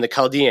blame the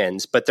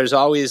Chaldeans. But there's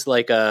always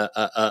like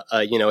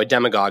a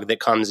demagogue that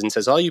comes and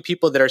says, all you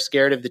people that are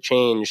scared of the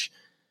change,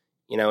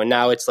 and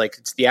now it's like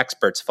it's the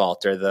expert's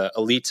fault or the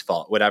elite's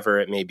fault, whatever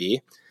it may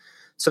be.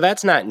 So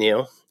that's not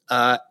new.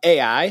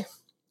 AI,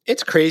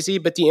 it's crazy,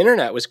 but the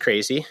internet was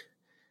crazy.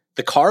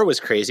 The car was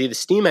crazy. The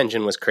steam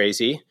engine was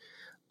crazy.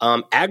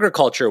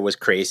 Agriculture was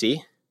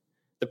crazy.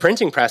 The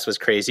printing press was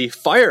crazy.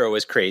 Fire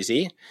was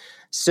crazy.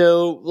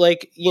 So,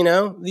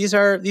 these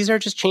are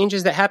just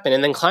changes that happen.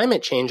 And then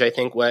climate change, I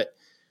think what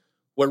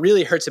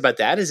really hurts about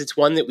that is it's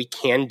one that we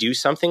can do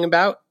something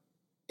about,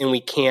 and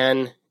we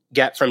can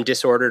get from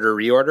disorder to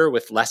reorder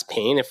with less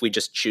pain if we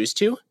just choose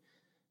to.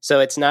 So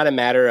it's not a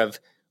matter of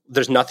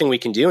there's nothing we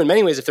can do. In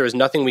many ways, if there was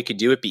nothing we could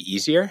do, it'd be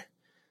easier.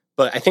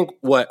 But I think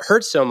what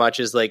hurts so much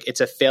is like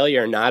it's a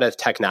failure not of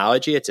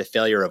technology, it's a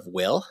failure of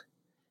will.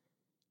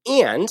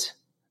 And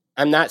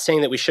I'm not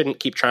saying that we shouldn't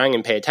keep trying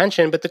and pay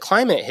attention, but the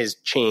climate has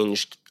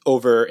changed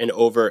over and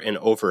over and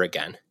over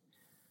again.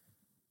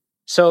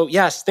 So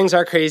yes, things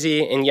are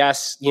crazy. And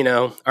yes,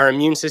 our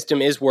immune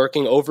system is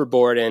working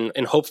overboard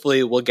and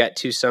hopefully we'll get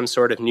to some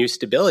sort of new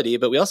stability.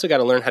 But we also got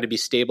to learn how to be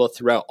stable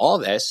throughout all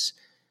this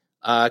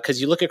because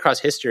you look across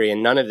history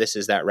and none of this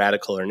is that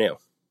radical or new.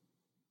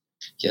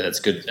 Yeah, that's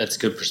good. That's a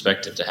good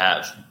perspective to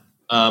have.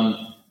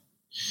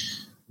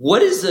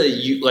 What is a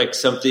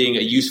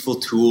useful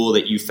tool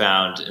that you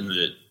found in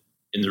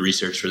the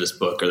research for this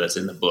book or that's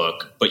in the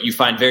book, but you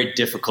find very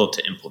difficult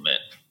to implement,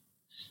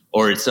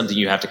 or it's something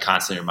you have to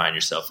constantly remind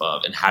yourself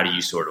of, and how do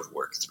you sort of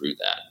work through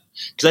that?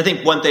 Because I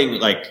think one thing,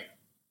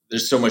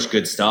 there's so much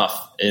good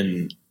stuff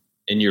in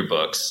your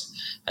books,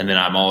 and then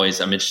I'm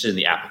interested in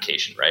the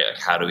application, right? Like,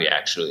 how do we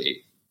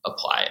actually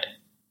apply it?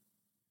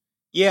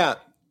 Yeah.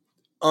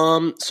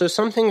 So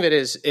something that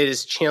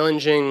is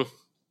challenging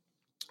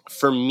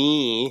for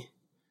me,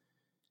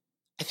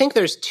 I think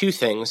there's two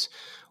things.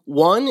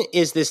 One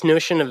is this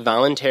notion of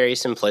voluntary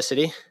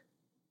simplicity.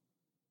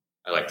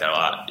 I like that a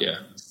lot, yeah.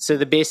 So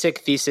the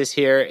basic thesis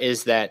here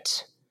is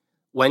that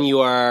when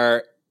you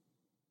are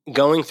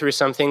going through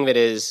something that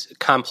is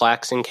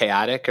complex and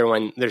chaotic, or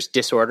when there's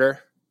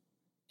disorder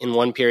in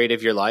one period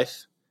of your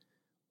life,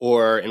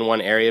 or in one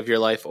area of your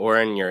life,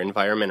 or in your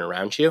environment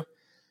around you,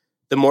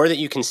 the more that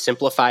you can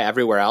simplify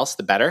everywhere else,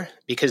 the better,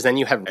 because then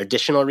you have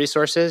additional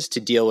resources to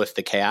deal with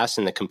the chaos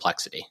and the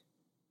complexity.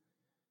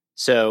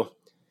 So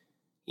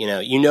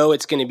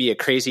it's going to be a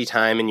crazy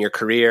time in your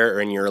career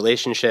or in your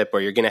relationship,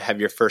 or you're going to have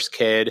your first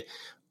kid,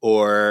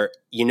 or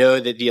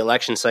that the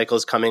election cycle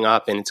is coming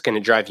up and it's going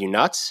to drive you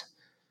nuts.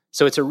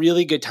 So it's a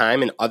really good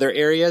time in other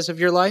areas of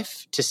your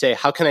life to say,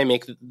 how can I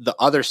make the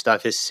other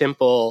stuff as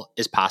simple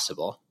as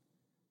possible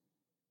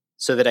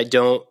so that I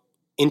don't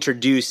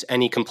introduce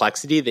any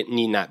complexity that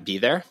need not be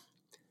there?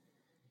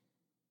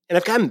 And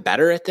I've gotten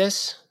better at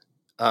this.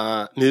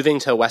 Moving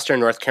to Western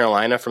North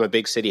Carolina from a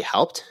big city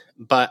helped.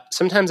 But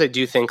sometimes I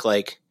do think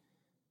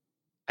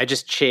I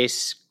just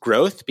chase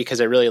growth because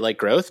I really like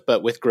growth,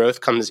 but with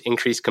growth comes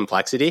increased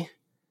complexity.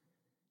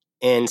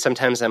 And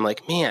sometimes I'm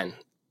like, man,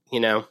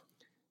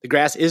 the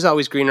grass is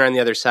always greener on the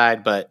other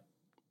side, but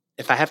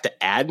if I have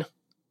to add,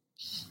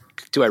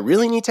 do I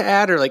really need to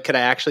add, or could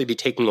I actually be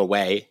taking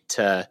away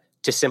to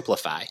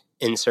simplify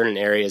in certain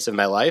areas of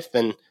my life,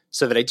 and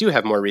so that I do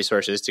have more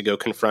resources to go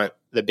confront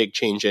the big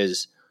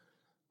changes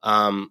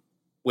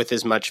with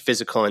as much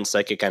physical and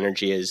psychic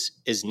energy as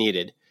is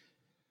needed.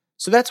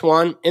 So that's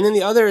one. And then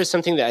the other is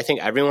something that I think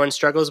everyone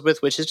struggles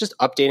with, which is just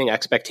updating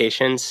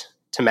expectations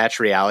to match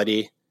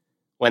reality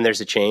when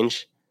there's a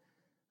change.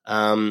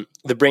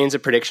 The brain's a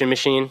prediction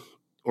machine.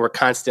 We're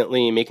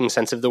constantly making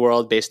sense of the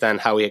world based on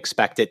how we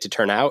expect it to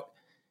turn out.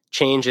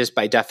 Change is,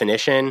 by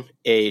definition,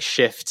 a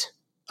shift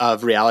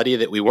of reality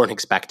that we weren't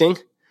expecting.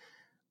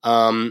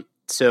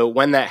 So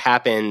when that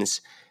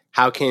happens,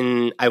 how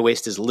can I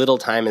waste as little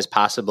time as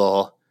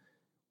possible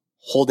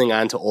holding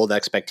on to old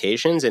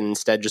expectations and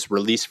instead just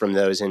release from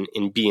those and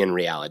be in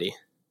reality?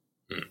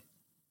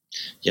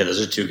 Yeah, those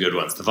are two good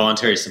ones. The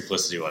voluntary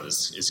simplicity one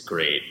is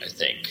great, I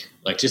think.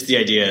 Just the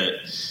idea,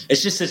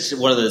 it's just such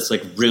one of those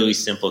really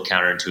simple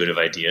counterintuitive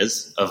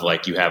ideas of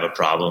you have a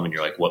problem and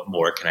you're like, what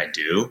more can I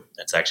do?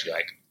 That's actually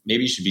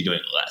maybe you should be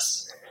doing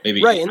less.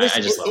 Maybe, right. And I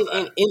just love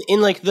that.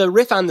 In the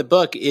riff on the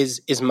book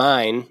is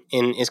mine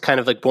and is kind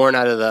of born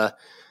out of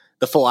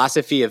the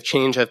philosophy of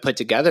change I've put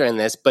together in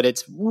this, but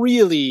it's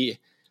really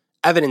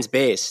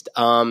evidence-based.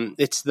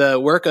 It's the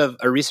work of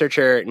a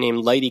researcher named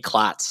Leidy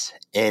Klotz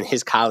and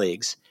his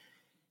colleagues.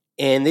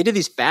 And they did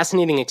these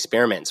fascinating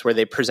experiments where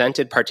they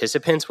presented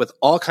participants with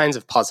all kinds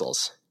of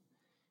puzzles.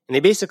 And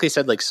they basically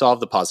said, solve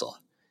the puzzle.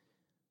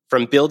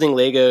 From building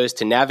Legos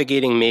to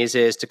navigating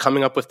mazes to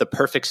coming up with the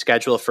perfect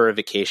schedule for a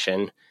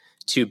vacation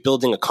to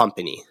building a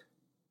company.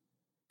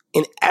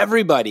 And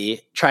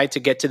everybody tried to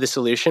get to the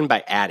solution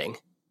by adding.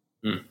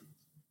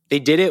 They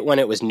did it when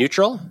it was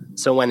neutral.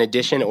 So when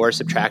addition or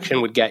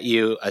subtraction would get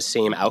you a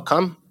same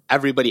outcome,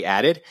 everybody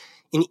added.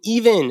 And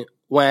even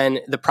when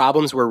the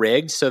problems were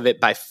rigged so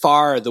that by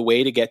far the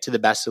way to get to the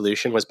best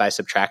solution was by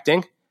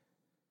subtracting,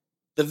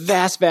 The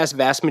vast, vast,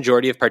 vast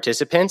majority of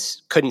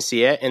participants couldn't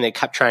see it, and they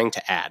kept trying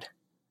to add.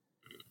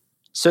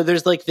 So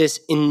there's like this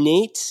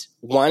innate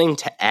wanting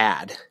to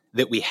add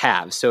that we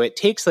have. So it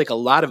takes like a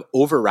lot of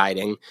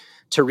overriding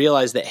to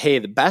realize that, hey,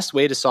 the best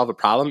way to solve a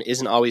problem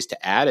isn't always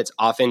to add, it's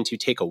often to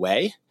take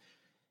away.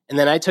 And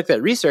then I took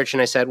that research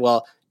and I said,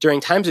 well, during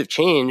times of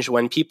change,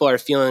 when people are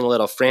feeling a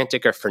little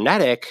frantic or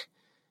frenetic,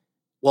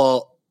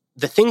 well,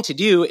 the thing to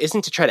do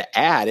isn't to try to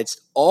add, it's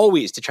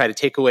always to try to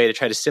take away, to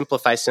try to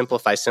simplify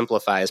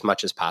as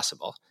much as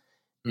possible.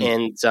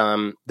 And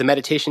the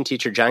meditation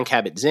teacher, Jon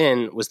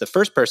Kabat-Zinn, was the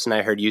first person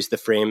I heard use the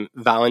frame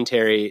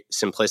voluntary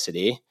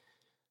simplicity.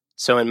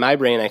 So in my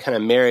brain, I kind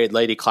of married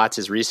Leidy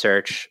Klotz's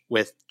research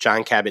with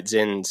Jon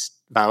Kabat-Zinn's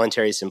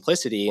voluntary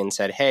simplicity and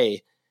said,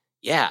 hey,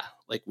 yeah,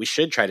 like we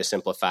should try to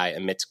simplify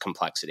amidst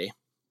complexity.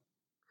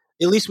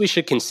 At least we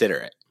should consider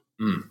it.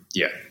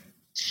 Yeah.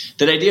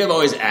 That idea of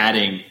always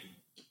adding,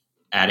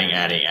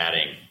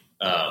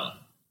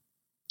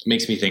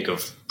 makes me think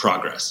of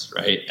progress,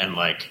 right? And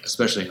like,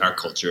 especially in our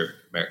culture,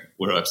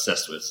 we're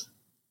obsessed with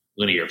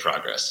linear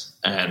progress.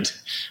 And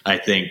I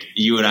think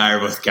you and I are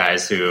both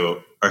guys who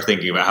are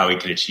thinking about how we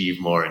can achieve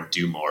more and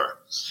do more.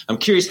 I'm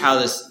curious how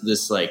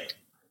this like,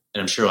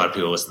 and I'm sure a lot of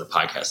people listen to the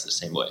podcast the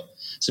same way.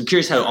 So I'm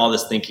curious how all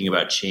this thinking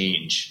about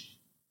change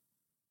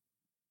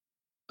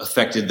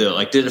affected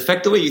did it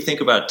affect the way you think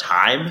about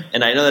time?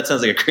 And I know that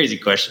sounds like a crazy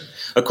question,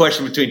 a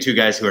question between two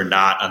guys who are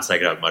not on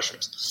psychedelic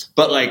mushrooms,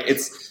 but like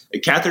it's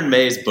Catherine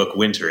May's book,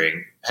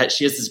 Wintering.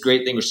 She has this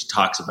great thing where she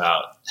talks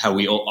about how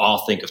we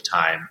all think of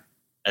time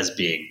as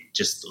being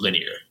just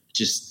linear.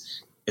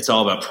 It's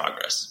all about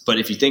progress. But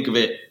if you think of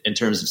it in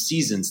terms of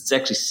seasons, it's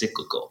actually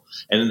cyclical.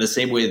 And in the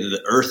same way that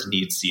the earth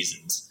needs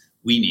seasons,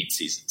 we need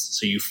seasons.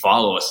 So you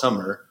follow a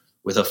summer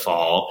with a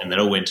fall and then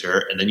a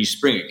winter and then you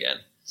spring again.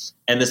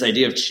 And this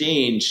idea of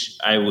change,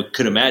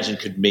 could imagine,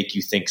 could make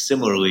you think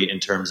similarly in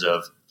terms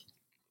of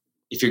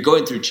if you're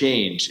going through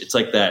change, it's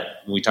like that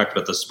when we talked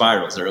about those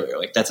spirals earlier,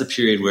 like that's a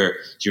period where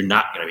you're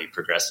not going to be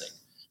progressing.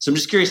 So I'm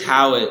just curious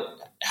how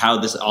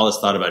all this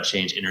thought about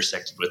change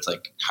intersected with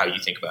like how you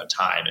think about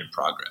time and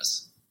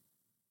progress.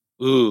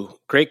 Ooh,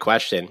 great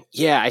question.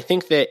 Yeah, I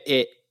think that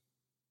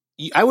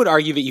I would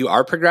argue that you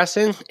are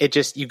progressing. It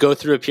just, you go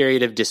through a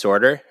period of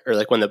disorder, or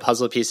like when the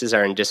puzzle pieces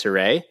are in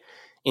disarray.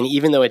 And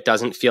even though it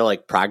doesn't feel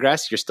like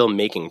progress, you're still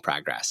making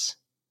progress.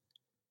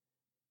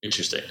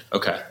 Interesting.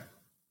 Okay.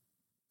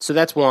 So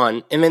that's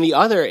one. And then the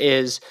other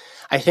is,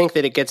 I think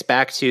that it gets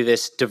back to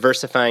this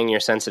diversifying your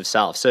sense of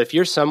self. So if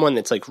you're someone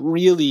that's like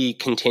really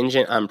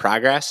contingent on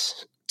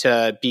progress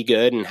to be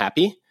good and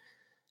happy,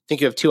 I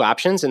think you have two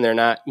options and they're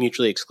not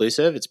mutually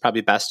exclusive. It's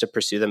probably best to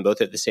pursue them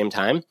both at the same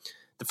time.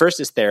 The first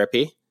is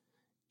therapy.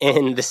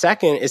 And the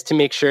second is to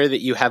make sure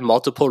that you have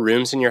multiple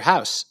rooms in your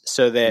house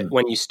so that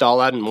when you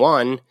stall out in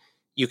one,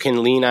 you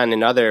can lean on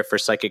another for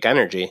psychic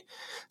energy.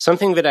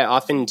 Something that I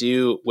often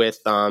do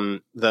with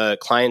the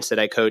clients that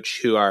I coach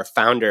who are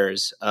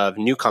founders of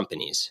new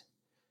companies,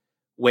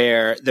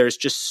 where there's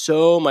just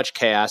so much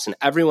chaos and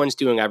everyone's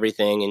doing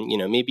everything.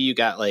 And, maybe you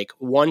got like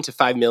 1 to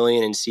 5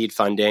 million in seed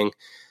funding.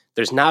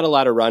 There's not a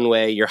lot of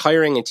runway. You're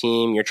hiring a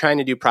team. You're trying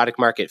to do product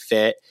market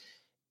fit.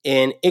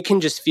 And it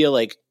can just feel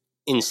like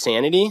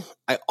insanity.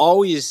 I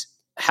always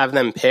have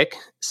them pick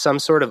some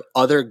sort of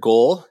other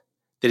goal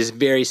that is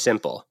very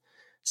simple.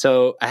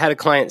 So I had a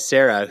client,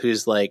 Sarah,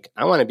 who's like,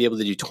 I want to be able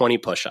to do 20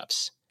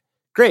 push-ups.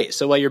 Great.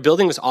 So while you're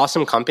building this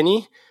awesome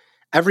company,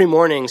 every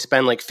morning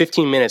spend like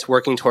 15 minutes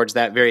working towards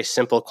that very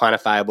simple,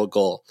 quantifiable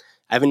goal.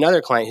 I have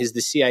another client who's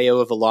the CIO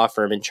of a law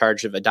firm in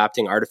charge of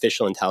adopting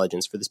artificial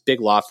intelligence for this big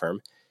law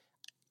firm.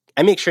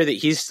 I make sure that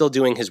he's still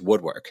doing his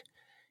woodwork.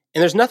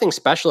 And there's nothing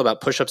special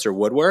about push-ups or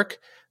woodwork,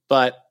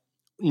 but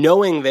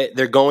knowing that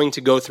they're going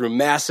to go through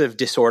massive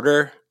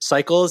disorder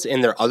cycles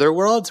in their other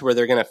worlds where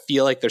they're going to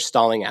feel like they're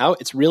stalling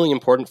out, it's really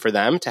important for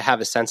them to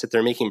have a sense that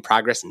they're making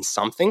progress in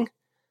something.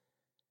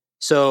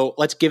 So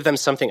let's give them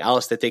something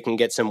else that they can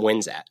get some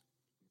wins at.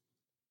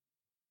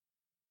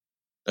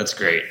 That's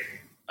great.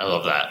 I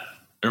love that.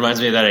 It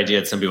reminds me of that idea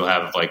that some people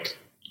have of like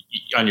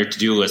on your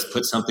to-do list,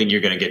 put something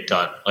you're going to get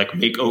done, like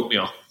make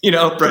oatmeal,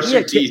 brush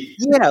your teeth.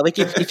 Yeah, like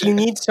if you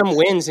need some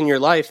wins in your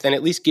life, then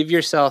at least give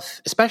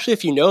yourself, especially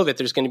if you know that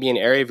there's going to be an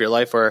area of your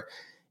life where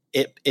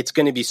it's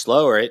going to be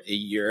slower.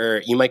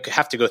 You might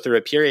have to go through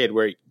a period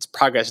where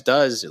progress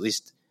does, at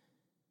least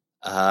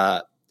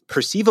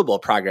perceivable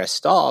progress,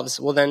 stalls.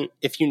 Well, then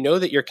if you know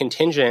that you're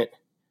contingent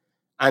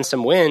on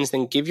some wins,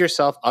 then give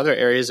yourself other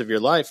areas of your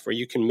life where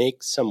you can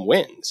make some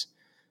wins.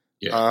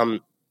 Yeah.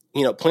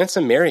 Plant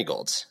some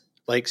marigolds,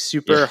 like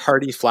super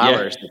hardy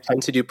flowers that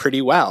tend to do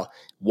pretty well.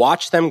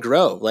 Watch them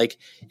grow. Like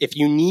if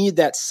you need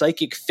that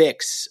psychic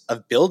fix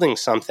of building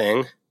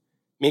something,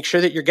 make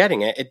sure that you're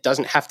getting it. It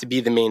doesn't have to be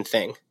the main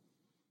thing.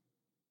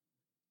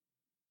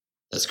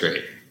 That's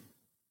great.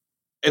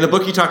 In the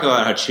book, you talk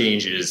about how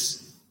change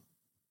is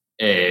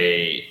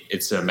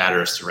it's a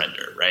matter of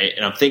surrender, right?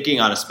 And I'm thinking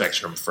on a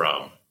spectrum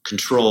from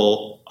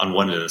control on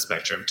one end of the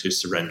spectrum to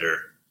surrender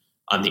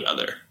on the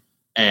other.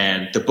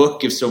 And the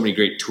book gives so many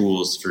great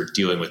tools for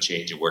dealing with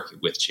change and working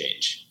with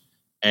change.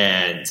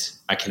 And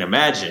I can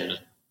imagine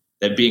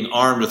that being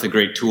armed with a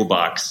great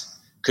toolbox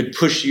could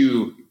push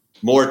you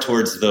more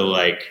towards the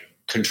like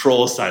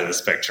control side of the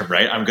spectrum,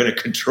 right? I'm going to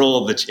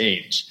control the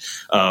change.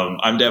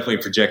 I'm definitely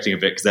projecting a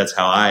bit because that's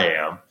how I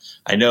am.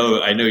 I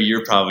know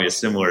you're probably a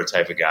similar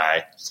type of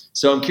guy.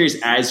 So I'm curious,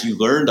 as you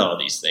learned all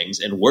these things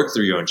and worked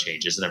through your own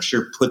changes, and I'm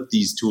sure put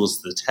these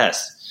tools to the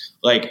test,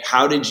 like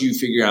how did you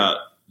figure out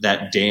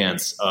that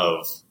dance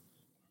of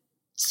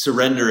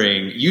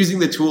surrendering, using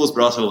the tools,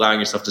 but also allowing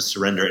yourself to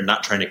surrender and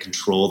not trying to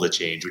control the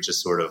change, which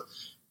is sort of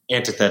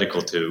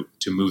antithetical to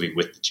moving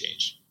with the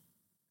change?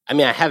 I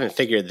mean, I haven't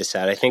figured this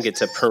out. I think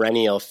it's a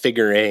perennial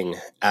figuring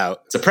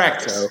out. It's a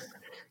practice. So,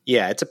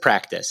 yeah, it's a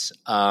practice.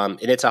 And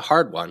it's a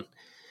hard one.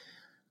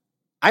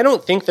 I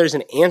don't think there's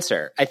an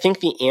answer. I think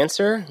the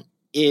answer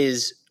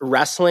is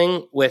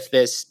wrestling with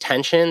this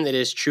tension that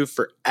is true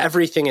for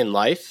everything in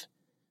life,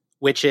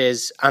 which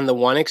is on the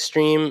one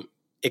extreme,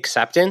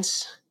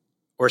 acceptance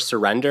or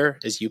surrender,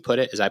 as you put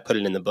it, as I put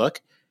it in the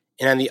book.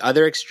 And on the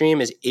other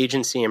extreme is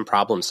agency and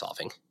problem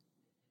solving.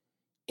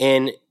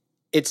 And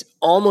it's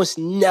almost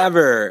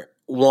never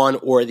one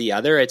or the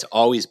other. It's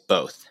always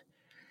both.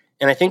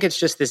 And I think it's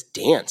just this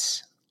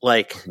dance.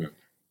 Like,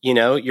 you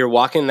know, you're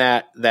walking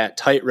that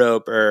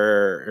tightrope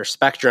or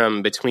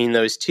spectrum between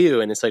those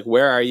two. And it's like,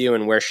 where are you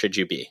and where should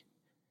you be?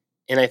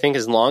 And I think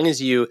as long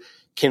as you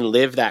can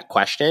live that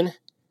question,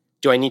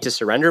 do I need to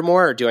surrender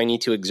more or do I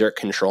need to exert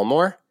control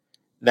more?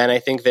 Then I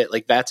think that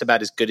like that's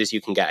about as good as you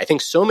can get. I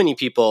think so many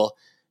people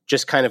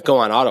just kind of go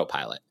on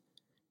autopilot.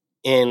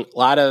 And a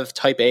lot of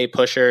type A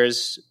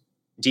pushers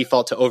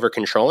default to over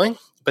controlling,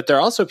 but there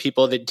are also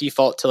people that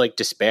default to like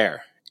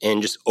despair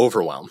and just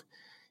overwhelm.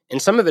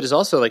 And some of it is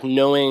also like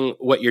knowing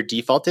what your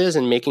default is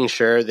and making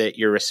sure that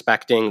you're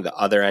respecting the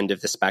other end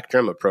of the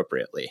spectrum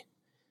appropriately.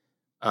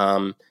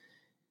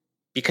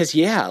 Because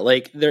yeah,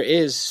 like there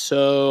is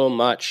so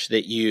much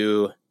that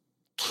you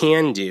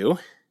can do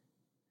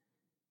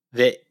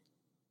that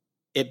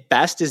at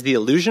best is the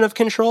illusion of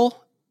control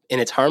and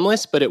it's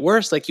harmless, but at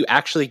worst, like you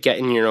actually get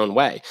in your own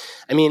way.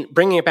 I mean,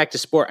 bringing it back to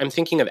sport, I'm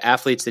thinking of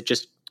athletes that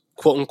just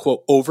quote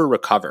unquote over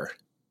recover.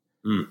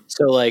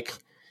 So like,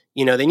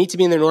 you know, they need to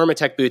be in their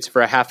Normatec boots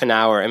for a half an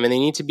hour. I mean, they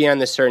need to be on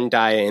this certain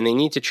diet and they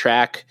need to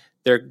track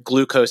their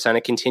glucose on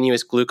a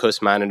continuous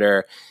glucose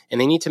monitor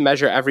and they need to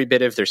measure every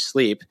bit of their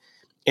sleep.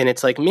 And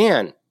it's like,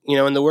 man, you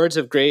know, in the words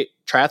of great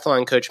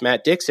triathlon coach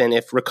Matt Dixon,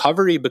 if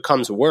recovery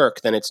becomes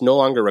work, then it's no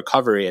longer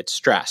recovery, it's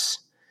stress.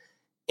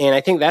 And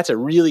I think that's a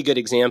really good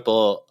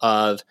example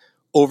of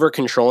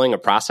over-controlling a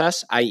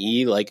process,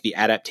 i.e. like the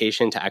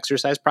adaptation to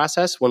exercise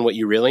process, when what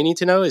you really need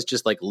to know is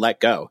just like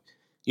let go.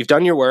 You've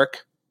done your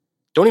work.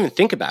 Don't even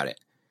think about it.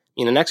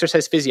 You know, an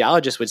exercise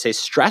physiologist would say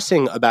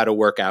stressing about a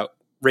workout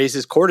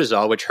raises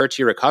cortisol, which hurts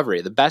your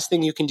recovery. The best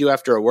thing you can do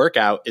after a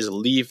workout is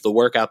leave the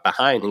workout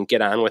behind and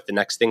get on with the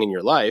next thing in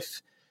your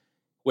life.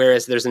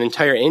 Whereas there's an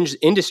entire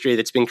industry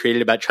that's been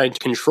created about trying to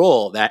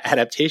control that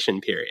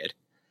adaptation period.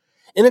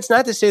 And it's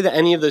not to say that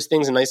any of those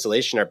things in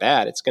isolation are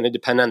bad. It's going to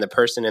depend on the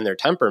person and their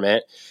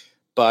temperament.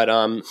 But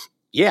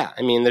yeah,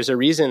 I mean, there's a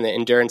reason that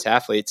endurance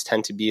athletes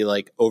tend to be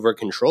like over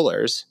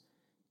controllers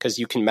because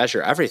you can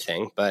measure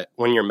everything. But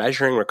when you're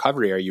measuring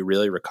recovery, are you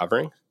really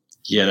recovering?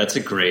 Yeah,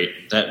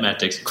 that Matt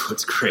Dixon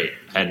quote's great.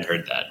 I hadn't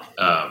heard that.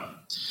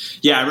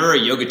 Yeah, I remember a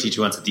yoga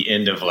teacher once at the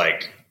end of our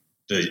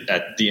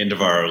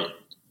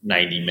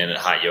 90-minute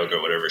hot yoga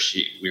or whatever,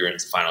 we were in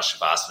final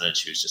Shavasana and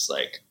she was just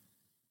like,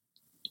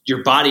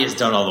 your body has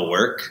done all the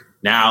work.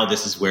 Now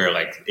this is where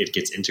like it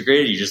gets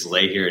integrated. You just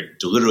lay here and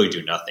literally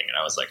do nothing. And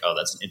I was like, oh,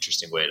 that's an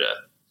interesting way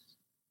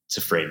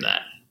to frame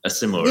that. A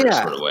similar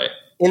sort of way.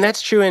 And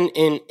that's true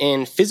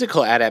in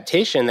physical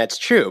adaptation. That's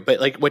true. But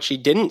like what she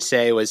didn't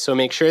say was, so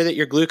make sure that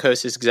your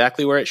glucose is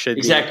exactly where it should be.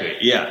 Exactly.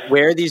 Yeah.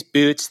 Wear these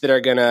boots that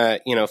are going to,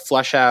 you know,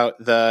 flush out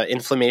the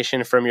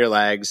inflammation from your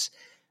legs.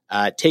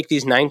 Take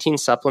these 19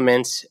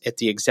 supplements at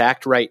the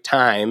exact right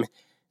time.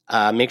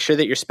 Make sure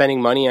that you're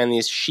spending money on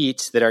these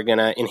sheets that are going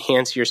to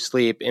enhance your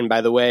sleep. And by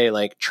the way,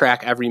 like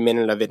track every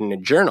minute of it in a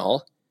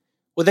journal.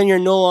 Well, then you're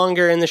no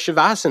longer in the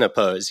Shavasana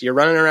pose. You're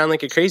running around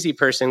like a crazy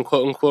person,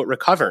 quote unquote,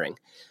 recovering.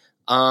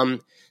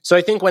 So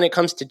I think when it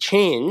comes to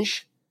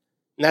change,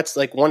 and that's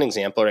like one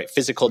example, right?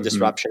 Physical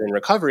disruption and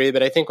recovery.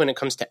 But I think when it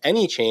comes to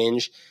any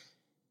change,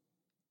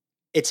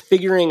 it's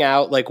figuring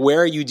out like where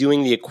are you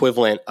doing the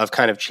equivalent of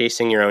kind of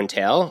chasing your own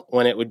tail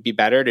when it would be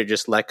better to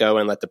just let go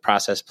and let the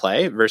process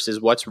play versus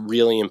what's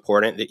really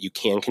important that you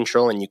can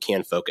control and you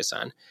can focus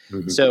on.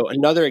 So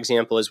another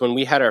example is when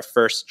we had our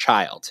first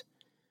child,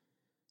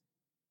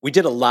 we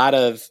did a lot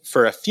of,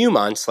 for a few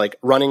months, like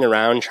running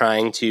around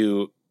trying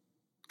to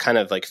kind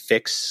of like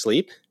fix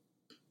sleep.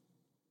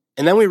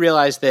 And then we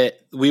realized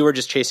that we were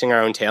just chasing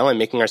our own tail and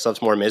making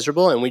ourselves more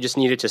miserable. And we just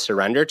needed to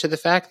surrender to the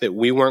fact that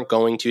we weren't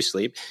going to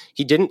sleep.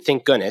 He didn't,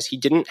 thank goodness, he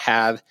didn't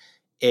have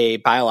a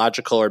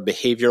biological or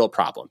behavioral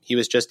problem. He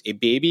was just a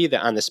baby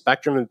that on the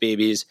spectrum of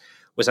babies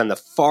was on the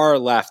far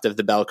left of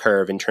the bell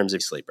curve in terms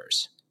of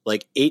sleepers,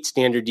 like 8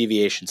 standard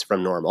deviations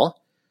from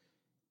normal.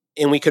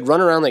 And we could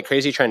run around like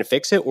crazy trying to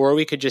fix it, or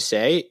we could just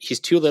say, he's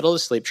too little to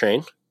sleep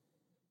train.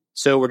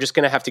 So we're just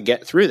going to have to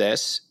get through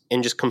this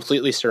and just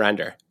completely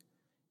surrender.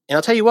 And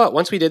I'll tell you what,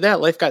 once we did that,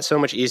 life got so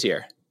much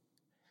easier.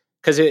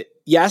 Because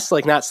yes,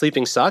 like not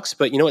sleeping sucks,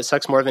 but you know what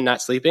sucks more than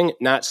not sleeping?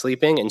 Not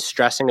sleeping and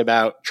stressing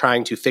about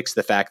trying to fix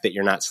the fact that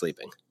you're not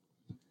sleeping.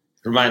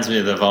 Reminds me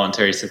of the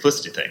voluntary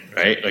simplicity thing,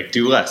 right? Like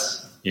do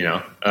less,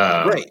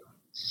 Right.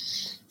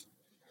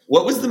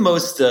 What was the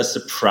most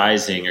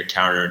surprising or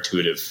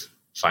counterintuitive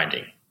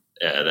finding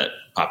that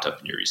popped up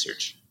in your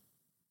research?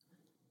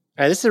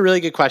 All right, this is a really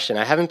good question.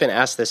 I haven't been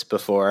asked this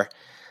before.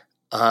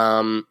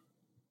 I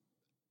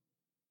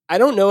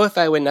don't know if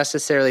I would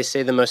necessarily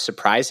say the most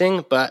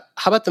surprising, but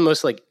how about the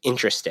most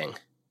interesting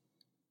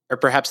or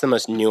perhaps the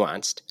most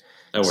nuanced?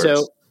 That works.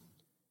 So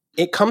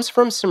it comes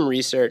from some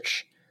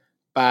research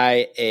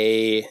by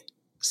a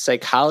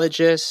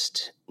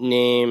psychologist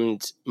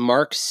named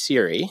Mark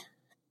Seery.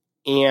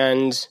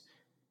 And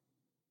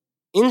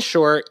in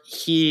short,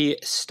 he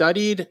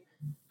studied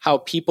how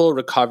people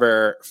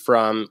recover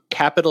from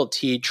capital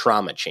T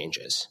trauma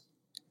changes.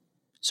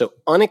 So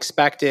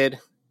unexpected,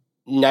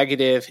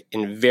 negative,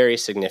 and very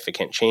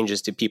significant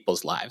changes to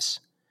people's lives.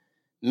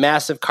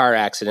 Massive car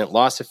accident,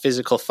 loss of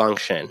physical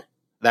function,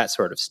 that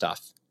sort of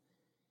stuff.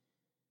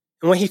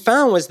 And what he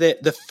found was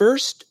that the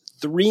first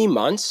 3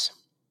 months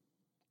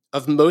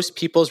of most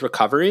people's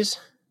recoveries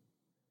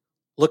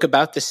look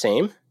about the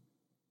same,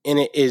 and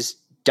it is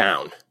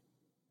down.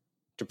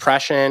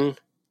 Depression,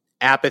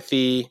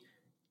 apathy,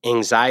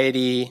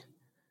 anxiety,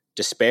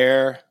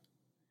 despair.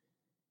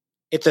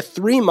 At the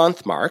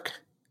 3-month mark,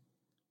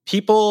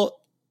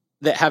 people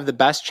that have the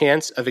best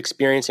chance of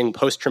experiencing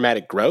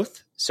post-traumatic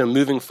growth, so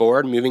moving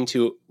forward, moving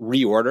to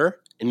reorder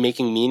and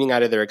making meaning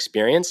out of their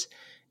experience,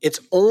 it's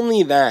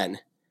only then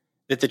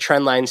that the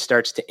trend line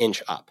starts to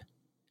inch up.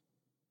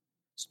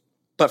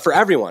 But for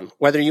everyone,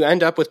 whether you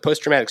end up with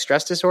post-traumatic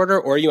stress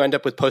disorder or you end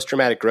up with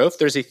post-traumatic growth,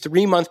 there's a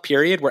 3-month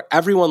period where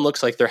everyone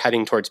looks like they're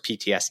heading towards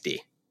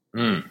PTSD.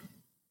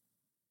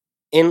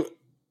 And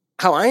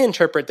how I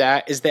interpret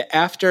that is that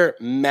after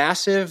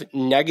massive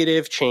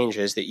negative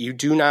changes that you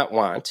do not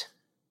want,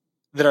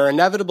 that are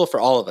inevitable for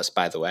all of us,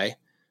 by the way,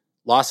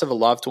 loss of a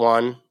loved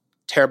one,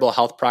 terrible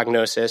health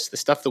prognosis, the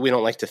stuff that we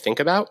don't like to think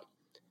about,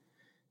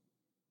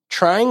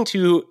 trying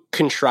to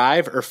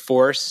contrive or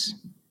force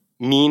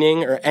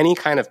meaning or any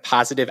kind of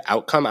positive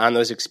outcome on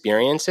those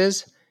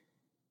experiences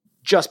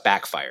just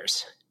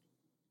backfires.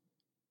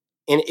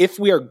 And if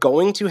we are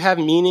going to have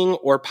meaning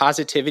or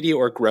positivity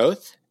or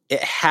growth,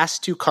 it has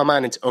to come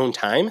on its own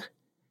time,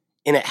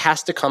 and it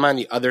has to come on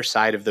the other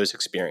side of those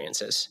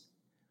experiences.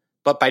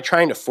 But by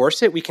trying to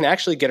force it, we can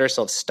actually get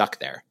ourselves stuck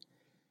there.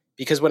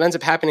 Because what ends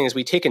up happening is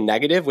we take a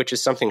negative, which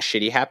is something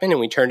shitty happened, and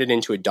we turn it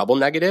into a double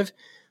negative,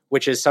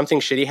 which is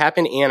something shitty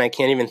happened and I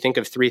can't even think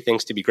of 3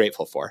 things to be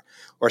grateful for.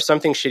 Or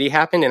something shitty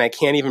happened and I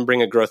can't even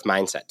bring a growth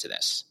mindset to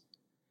this.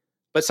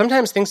 But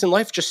sometimes things in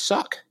life just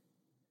suck.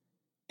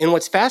 And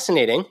what's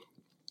fascinating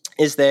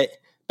is that,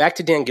 back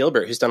to Dan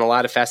Gilbert, who's done a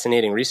lot of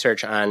fascinating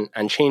research on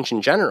change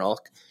in general,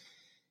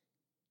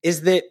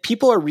 is that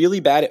people are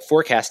really bad at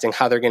forecasting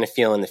how they're going to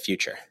feel in the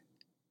future.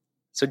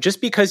 So just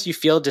because you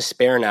feel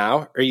despair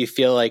now or you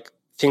feel like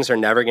things are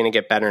never going to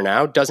get better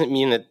now doesn't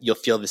mean that you'll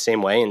feel the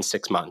same way in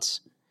 6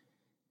 months.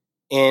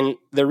 And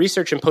the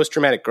research in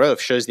post-traumatic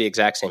growth shows the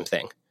exact same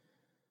thing.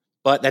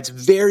 But that's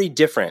very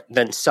different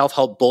than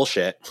self-help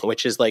bullshit,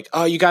 which is like,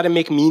 oh, you got to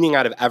make meaning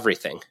out of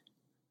everything.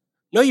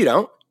 No, you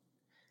don't.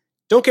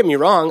 Don't get me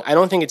wrong. I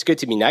don't think it's good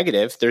to be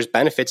negative. There's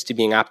benefits to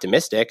being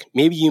optimistic.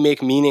 Maybe you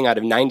make meaning out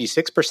of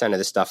 96% of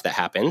the stuff that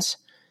happens.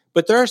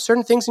 But there are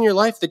certain things in your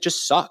life that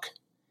just suck.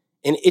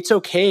 And it's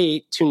okay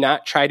to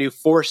not try to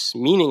force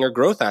meaning or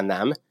growth on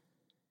them.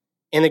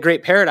 And the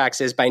great paradox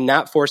is by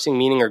not forcing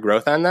meaning or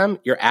growth on them,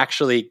 you're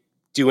actually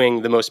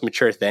doing the most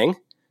mature thing,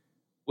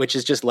 which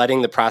is just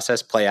letting the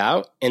process play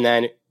out. And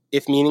then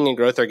if meaning and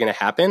growth are going to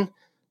happen,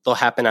 they'll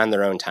happen on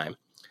their own time.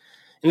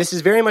 And this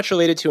is very much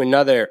related to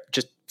another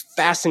just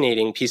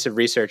fascinating piece of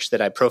research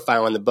that I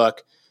profile in the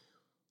book,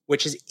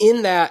 which is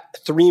in that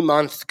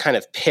 3-month kind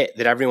of pit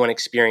that everyone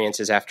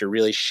experiences after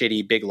really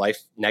shitty, big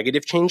life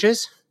negative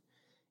changes.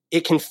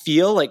 It can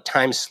feel like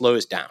time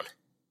slows down.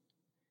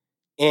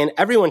 And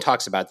everyone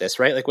talks about this,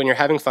 right? Like when you're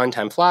having fun,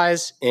 time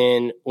flies.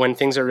 And when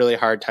things are really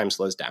hard, time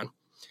slows down.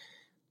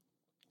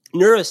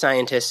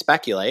 Neuroscientists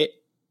speculate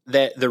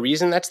that the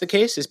reason that's the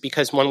case is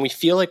because when we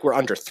feel like we're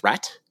under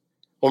threat,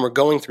 when we're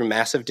going through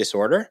massive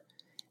disorder,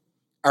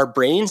 our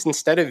brains,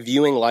 instead of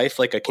viewing life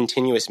like a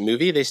continuous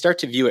movie, they start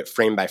to view it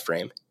frame by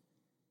frame.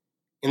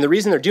 And the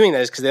reason they're doing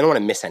that is because they don't want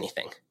to miss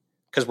anything,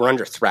 because we're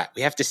under threat.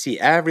 We have to see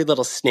every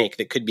little snake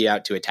that could be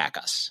out to attack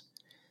us.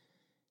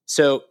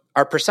 So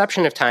our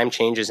perception of time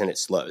changes and it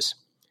slows.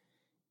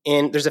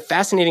 And there's a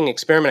fascinating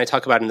experiment I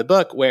talk about in the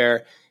book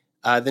where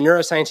the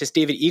neuroscientist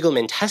David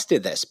Eagleman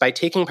tested this by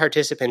taking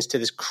participants to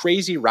this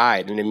crazy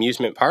ride in an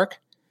amusement park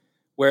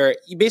where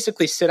you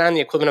basically sit on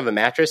the equivalent of a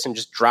mattress and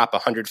just drop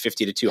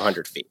 150 to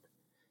 200 feet.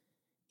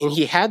 And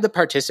he had the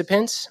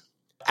participants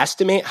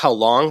estimate how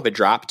long the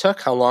drop took,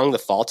 how long the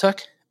fall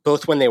took,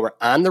 both when they were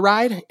on the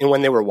ride and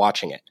when they were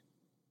watching it.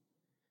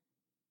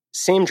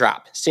 Same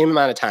drop, same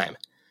amount of time.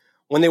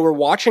 When they were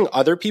watching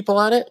other people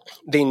on it,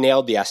 they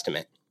nailed the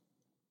estimate.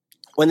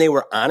 When they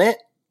were on it,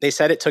 they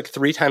said it took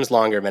 3 times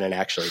longer than it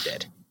actually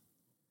did.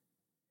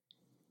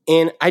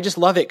 And I just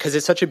love it because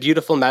it's such a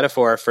beautiful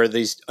metaphor for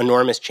these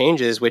enormous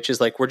changes, which is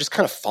like we're just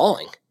kind of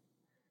falling.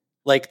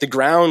 Like the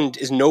ground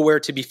is nowhere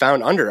to be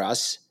found under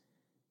us.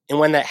 And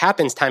when that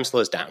happens, time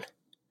slows down.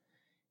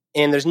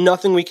 And there's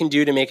nothing we can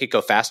do to make it go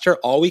faster.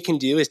 All we can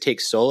do is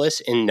take solace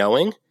in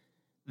knowing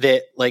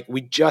that like we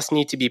just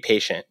need to be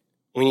patient.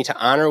 We need to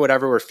honor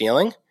whatever we're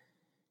feeling,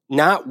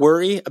 not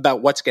worry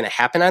about what's going to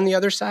happen on the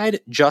other side,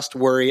 just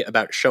worry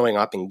about showing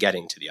up and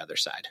getting to the other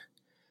side.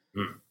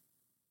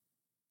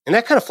 And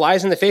that kind of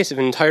flies in the face of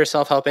an entire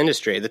self-help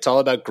industry that's all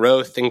about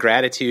growth and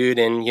gratitude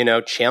and,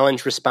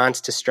 challenge response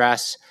to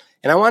stress.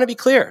 And I want to be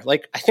clear,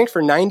 like, I think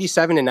for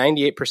 97 to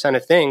 98%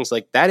 of things,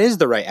 like, that is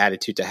the right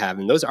attitude to have.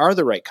 And those are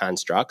the right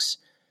constructs.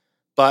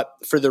 But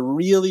for the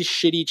really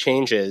shitty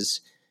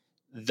changes,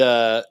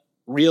 the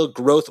real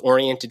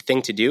growth-oriented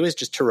thing to do is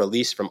just to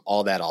release from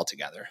all that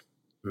altogether.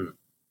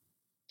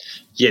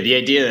 Yeah, the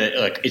idea that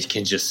like it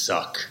can just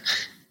suck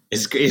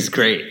is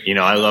great.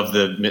 I love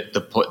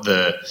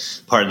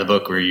the part in the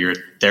book where your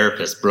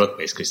therapist Brooke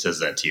basically says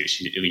that to you.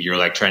 You're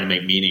like trying to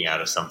make meaning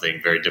out of something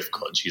very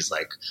difficult, and she's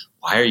like,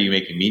 "Why are you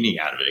making meaning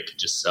out of it? It could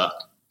just suck."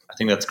 I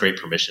think that's great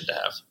permission to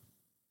have.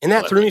 And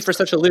that threw me for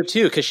such a loop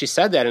too, because she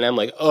said that, and I'm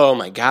like, "Oh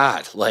my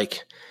God!"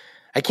 Like,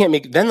 I can't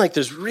make. Then like,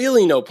 there's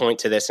really no point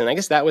to this, and I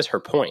guess that was her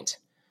point.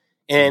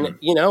 And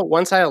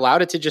once I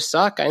allowed it to just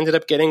suck, I ended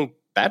up getting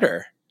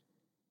better.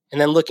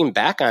 And then looking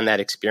back on that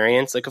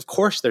experience, like, of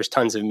course, there's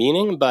tons of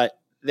meaning, but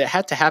it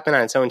had to happen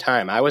on its own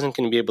time. I wasn't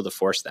going to be able to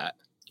force that.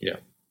 Yeah.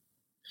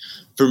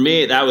 For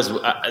me, that was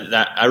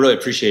that. I really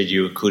appreciated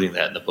you including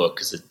that in the book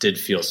because it did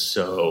feel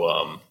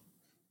so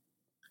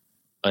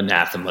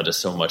anathema to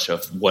so much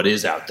of what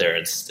is out there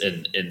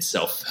in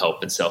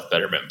self-help and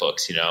self-betterment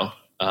books,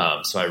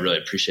 So I really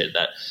appreciated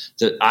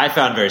that. I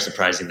found very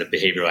surprising the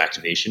behavioral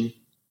activation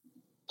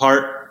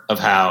part of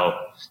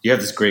how you have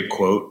this great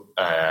quote.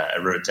 I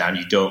wrote it down.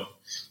 You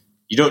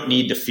don't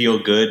need to feel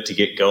good to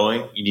get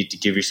going. You need to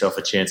give yourself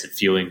a chance at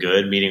feeling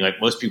good. Meaning,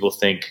 like most people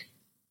think,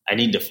 I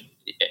need to,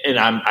 and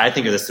I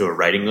think of this through a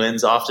writing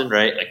lens often,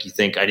 right? Like you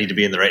think I need to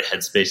be in the right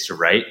headspace to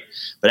write,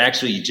 but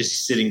actually,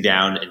 just sitting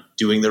down and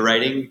doing the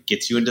writing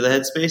gets you into the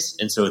headspace.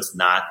 And so it's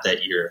not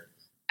that your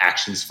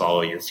actions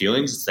follow your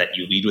feelings; it's that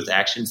you lead with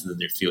actions, and then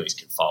your feelings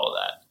can follow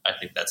that. I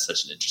think that's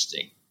such an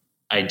interesting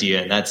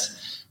idea, and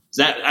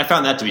I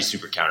found that to be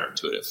super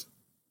counterintuitive.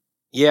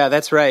 Yeah,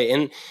 that's right.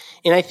 And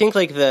I think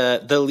like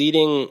the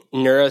leading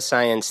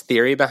neuroscience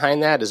theory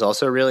behind that is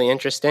also really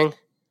interesting,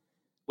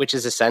 which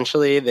is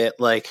essentially that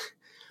like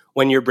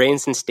when your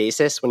brain's in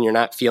stasis, when you're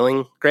not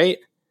feeling great,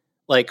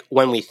 like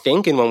when we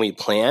think and when we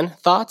plan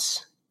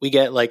thoughts, we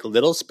get like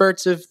little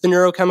spurts of the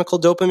neurochemical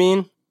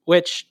dopamine,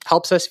 which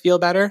helps us feel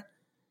better.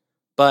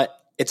 But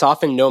it's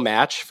often no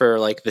match for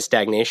like the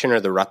stagnation or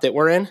the rut that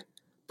we're in.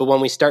 But when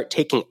we start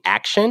taking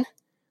action,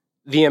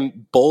 the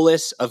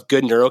bolus of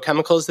good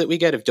neurochemicals that we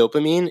get of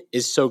dopamine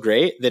is so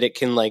great that it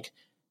can like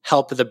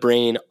help the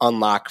brain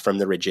unlock from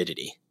the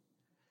rigidity.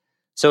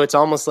 So it's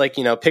almost like,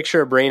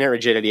 picture a brain at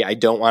rigidity. I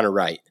don't want to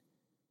write.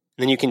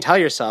 And then you can tell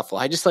yourself,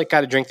 well, I just like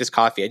got to drink this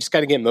coffee. I just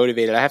got to get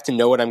motivated. I have to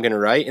know what I'm going to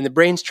write. And the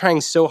brain's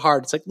trying so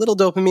hard. It's like little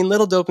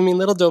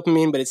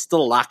dopamine, but it's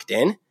still locked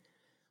in.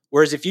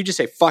 Whereas if you just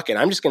say, fuck it,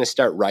 I'm just going to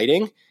start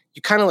writing,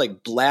 you kind of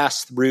like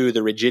blast through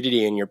the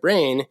rigidity in your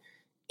brain.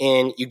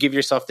 And you give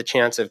yourself the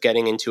chance of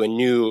getting into a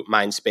new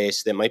mind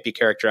space that might be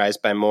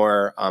characterized by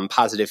more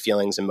positive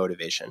feelings and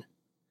motivation.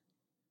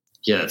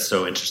 Yeah, that's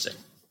so interesting.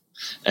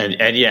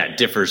 And yeah, it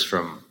differs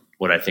from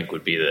what I think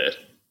would be the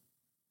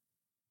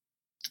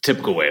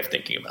typical way of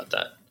thinking about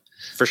that.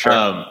 For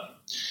sure.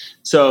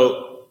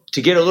 So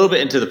to get a little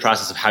bit into the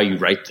process of how you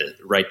write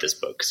this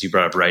book, because you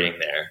brought up writing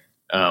there,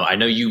 I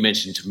know you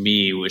mentioned to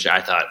me, which I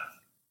thought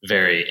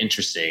very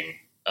interesting,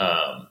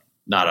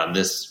 not on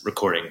this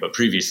recording, but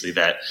previously,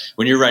 that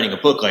when you're writing a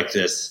book like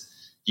this,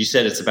 you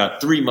said it's about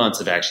 3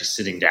 months of actually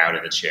sitting down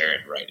in the chair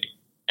and writing.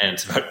 And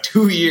it's about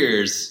 2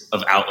 years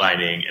of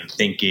outlining and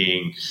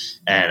thinking.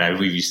 And I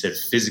believe you said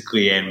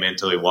physically and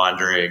mentally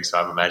wandering. So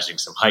I'm imagining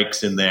some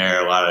hikes in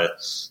there, a lot of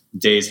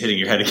days hitting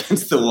your head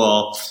against the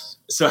wall.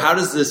 So how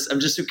does this, I'm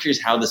just so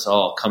curious how this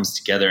all comes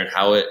together and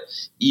how it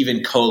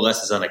even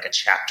coalesces on like a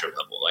chapter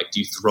level. Like, do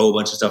you throw a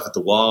bunch of stuff at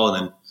the wall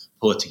and then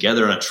pull it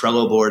together on a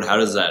Trello board? How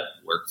does that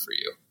work for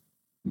you?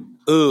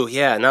 Ooh,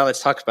 yeah. Now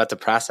let's talk about the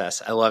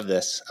process. I love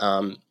this.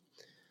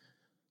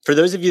 For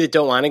those of you that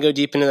don't want to go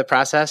deep into the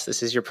process,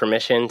 this is your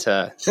permission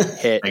to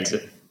hit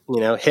exit.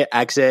 Hit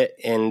exit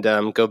and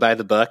go buy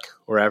the book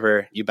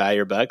wherever you buy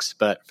your books.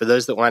 But for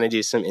those that want to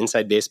do some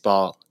inside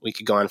baseball, we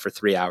could go on for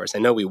 3 hours. I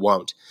know we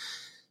won't.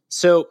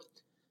 So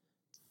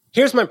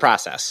here's my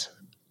process.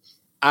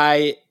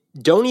 I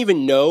don't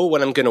even know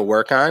what I'm going to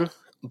work on,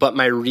 but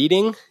my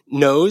reading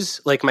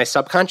knows, like my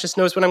subconscious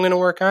knows what I'm going to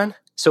work on.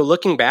 So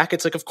looking back,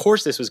 it's like, of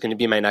course, this was going to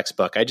be my next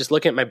book. I just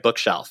look at my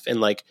bookshelf and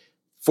like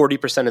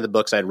 40% of the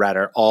books I'd read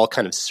are all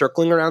kind of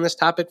circling around this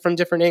topic from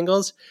different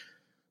angles.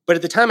 But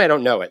at the time, I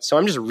don't know it. So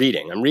I'm just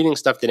reading. I'm reading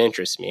stuff that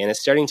interests me, and it's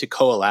starting to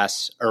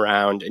coalesce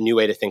around a new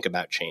way to think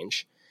about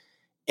change.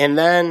 And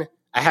then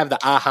I have the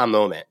aha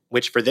moment,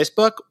 which for this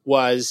book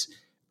was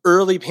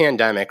early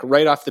pandemic,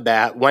 right off the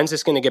bat. When's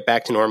this going to get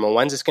back to normal?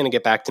 When's this going to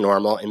get back to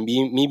normal? And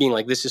me being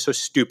like, this is so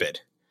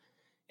stupid.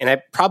 And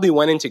I probably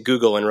went into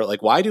Google and wrote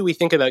like, why do we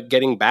think about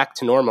getting back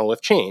to normal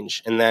with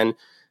change? And then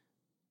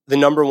the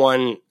number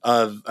one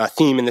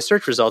theme in the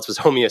search results was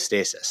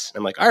homeostasis.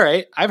 I'm like, all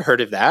right, I've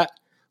heard of that.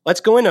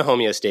 Let's go into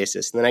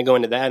homeostasis. And then I go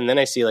into that, and then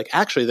I see like,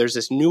 actually, there's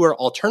this newer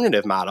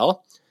alternative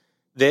model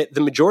that the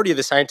majority of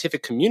the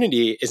scientific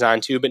community is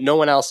onto, but no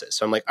one else is.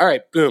 So I'm like, all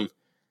right, boom,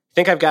 I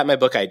think I've got my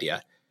book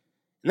idea.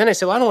 And then I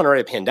said, well, I don't want to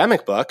write a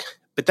pandemic book.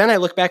 But then I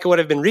look back at what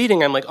I've been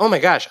reading. I'm like, oh my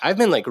gosh, I've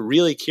been like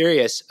really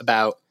curious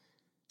about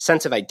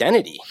sense of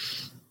identity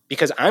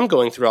because I'm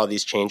going through all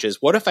these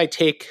changes. What if I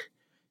take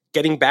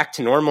getting back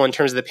to normal in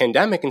terms of the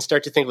pandemic and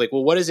start to think like,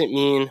 well, what does it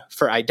mean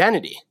for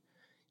identity?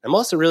 I'm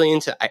also really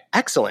into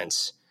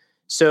excellence.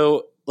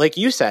 So like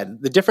you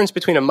said, the difference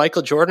between a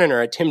Michael Jordan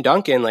or a Tim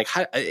Duncan, like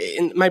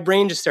my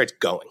brain just starts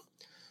going.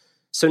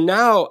 So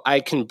now I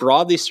can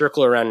broadly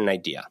circle around an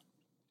idea.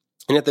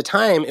 And at the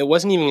time, it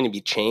wasn't even going to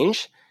be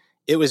change.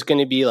 It was going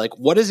to be like,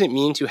 what does it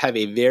mean to have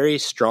a very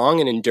strong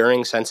and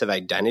enduring sense of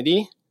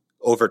identity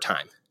over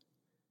time?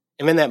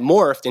 And then that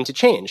morphed into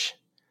change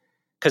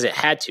because it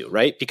had to,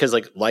 right? Because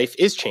like life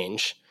is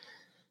change.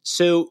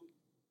 So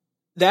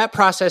that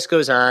process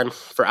goes on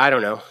for,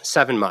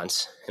 7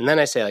 months. And then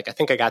I say, like, I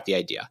think I got the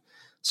idea.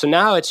 So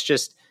now it's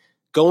just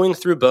going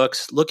through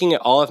books, looking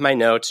at all of my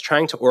notes,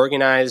 trying to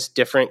organize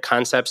different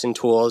concepts and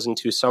tools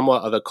into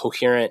somewhat of a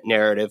coherent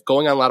narrative,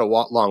 going on a lot of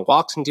long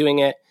walks and doing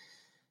it.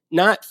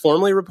 Not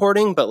formally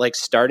reporting, but like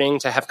starting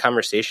to have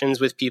conversations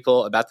with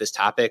people about this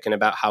topic and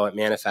about how it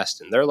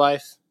manifests in their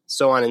life,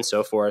 so on and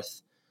so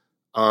forth.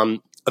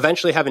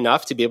 Eventually have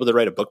enough to be able to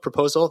write a book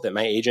proposal that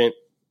my agent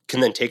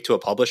can then take to a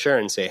publisher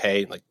and say,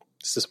 hey, like,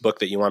 is this a book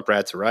that you want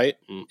Brad to write?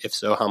 And if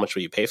so, how much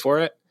will you pay for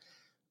it?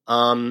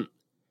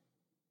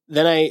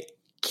 Then I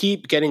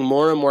keep getting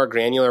more and more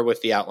granular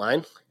with the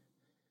outline.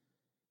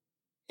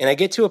 And I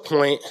get to a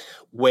point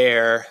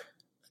where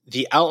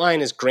the outline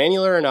is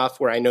granular enough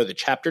where I know the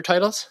chapter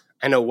titles,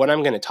 I know what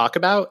I'm going to talk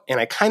about, and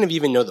I kind of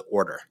even know the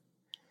order.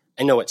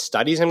 I know what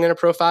studies I'm going to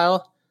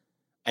profile.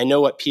 I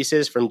know what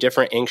pieces from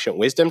different ancient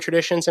wisdom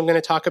traditions I'm going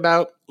to talk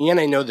about, and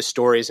I know the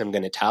stories I'm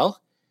going to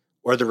tell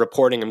or the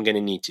reporting I'm going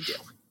to need to do.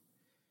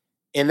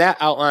 And that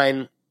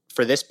outline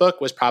for this book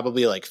was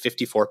probably like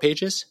 54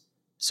 pages.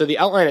 So the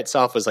outline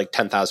itself was like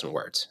 10,000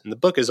 words, and the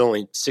book is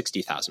only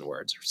 60,000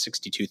 words or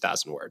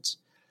 62,000 words.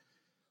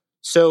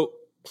 So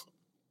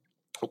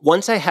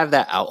once I have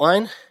that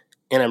outline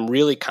and I'm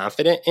really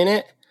confident in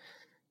it,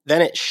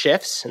 then it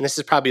shifts. And this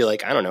is probably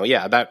like,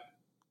 about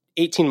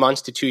 18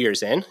 months to 2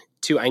 years in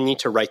to I need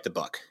to write the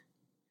book.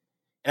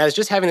 And I was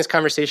just having this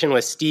conversation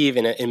with Steve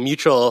and a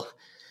mutual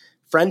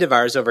friend of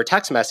ours over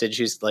text message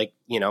who's like,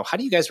 how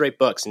do you guys write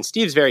books? And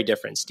Steve's very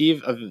different.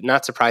 Steve,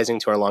 not surprising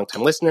to our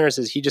longtime listeners,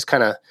 is he just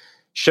kind of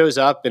shows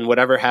up and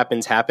whatever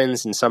happens,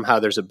 happens. And somehow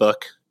there's a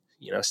book,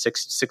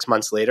 6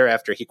 months later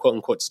after he quote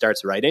unquote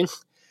starts writing.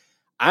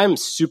 I'm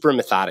super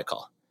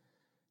methodical.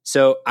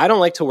 So I don't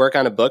like to work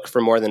on a book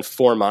for more than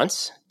 4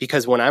 months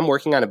because when I'm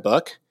working on a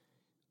book,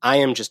 I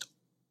am just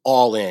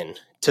all in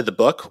to the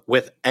book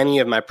with any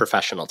of my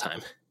professional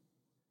time.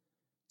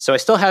 So I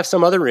still have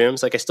some other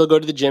rooms, like I still go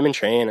to the gym and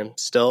train. I'm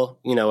still,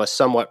 a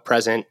somewhat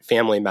present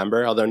family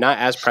member, although not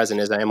as present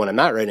as I am when I'm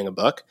not writing a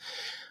book.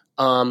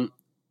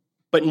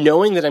 But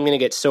knowing that I'm going to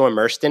get so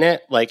immersed in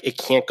it, like it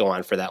can't go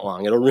on for that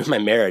long. It'll ruin my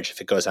marriage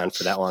if it goes on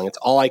for that long. It's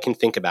all I can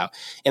think about.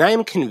 And I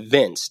am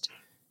convinced,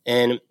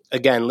 and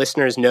again,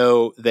 listeners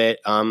know that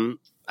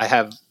I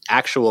have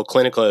actual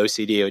clinical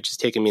OCD, which has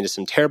taken me to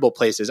some terrible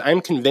places.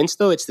 I'm convinced,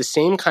 though, it's the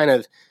same kind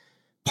of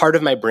part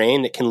of my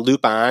brain that can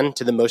loop on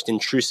to the most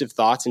intrusive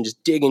thoughts and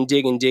just dig and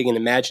dig and dig and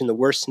imagine the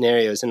worst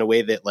scenarios in a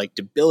way that like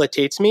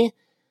debilitates me,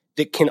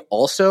 that can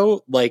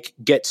also like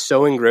get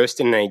so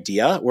engrossed in an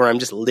idea where I'm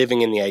just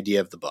living in the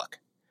idea of the book.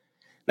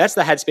 That's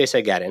the headspace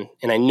I get in.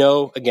 And I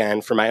know,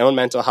 again, for my own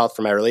mental health,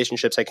 for my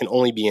relationships, I can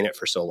only be in it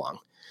for so long.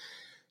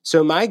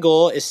 So my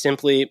goal is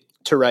simply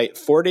to write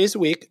 4 days a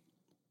week,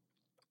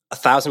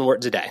 1,000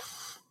 words a day.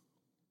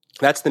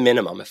 That's the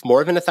minimum. If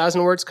more than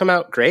 1,000 words come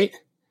out, great.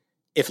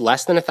 If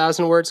less than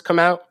 1,000 words come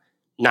out,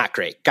 not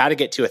great. Got to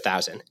get to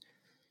 1,000.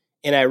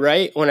 And I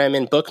write when I'm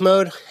in book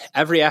mode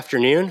every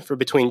afternoon for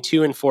between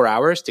 2 and 4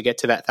 hours to get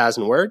to that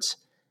 1,000 words.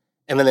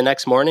 And then the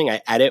next morning,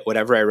 I edit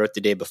whatever I wrote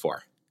the day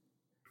before.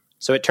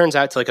 So it turns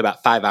out to like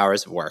about 5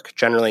 hours of work,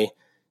 generally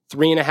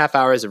 3.5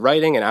 hours of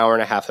writing, an hour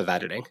and a half of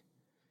editing.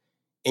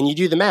 And you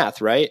do the math,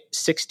 right?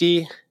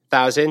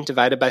 60,000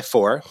 divided by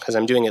 4, because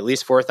I'm doing at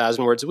least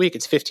 4,000 words a week,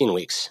 it's 15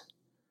 weeks.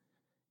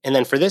 And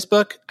then for this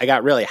book, I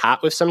got really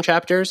hot with some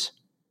chapters.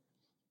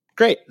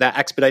 Great. That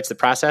expedites the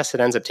process.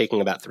 It ends up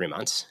taking about 3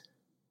 months.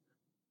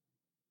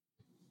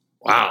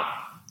 Wow.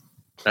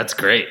 That's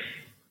great.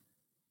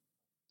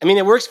 I mean,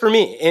 it works for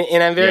me,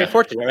 and I'm very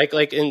fortunate.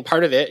 Like in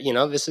part of it,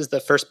 this is the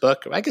first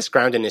book. I guess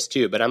Groundedness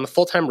too, but I'm a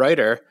full-time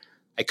writer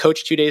I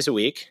coach 2 days a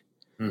week.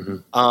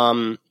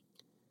 Mm-hmm.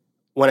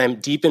 When I'm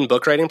deep in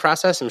book writing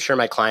process, I'm sure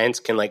my clients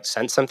can like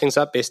sense something's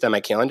up based on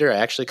my calendar. I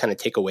actually kind of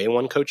take away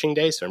one coaching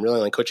day. So I'm really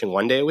only coaching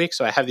 1 day a week.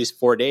 So I have these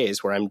 4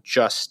 days where I'm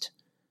just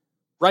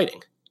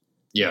writing.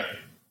 Yeah.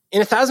 And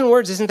 1,000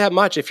 words isn't that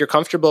much if you're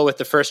comfortable with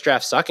the first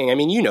draft sucking. I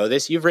mean, you know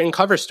this. You've written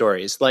cover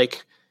stories.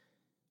 Like,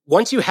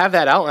 once you have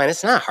that outline,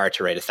 it's not hard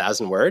to write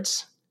 1,000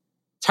 words.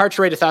 It's hard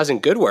to write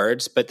 1,000 good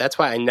words, but that's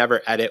why I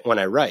never edit when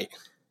I write.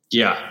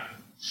 Yeah.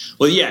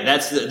 Well, yeah,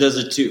 those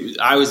are two.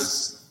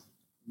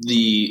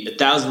 The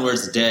 1,000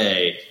 words a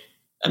day.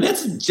 I mean,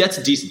 that's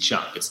a decent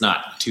chunk. It's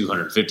not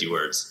 250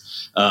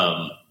 words.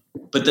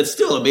 But that's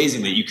still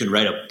amazing that you can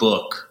write a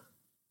book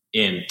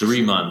in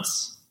 3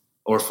 months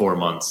or 4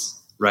 months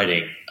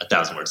writing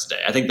 1,000 words a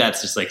day. I think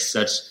that's just like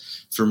such,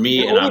 for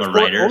me, and I'm a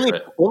writer.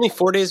 Only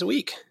 4 days a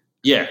week.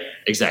 Yeah,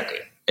 exactly.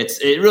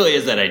 It really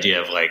is that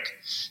idea of like,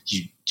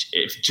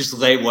 if you just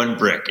lay one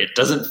brick. It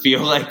doesn't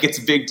feel like it's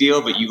a big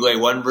deal, but you lay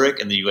one brick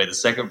and then you lay the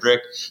second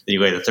brick, then you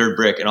lay the third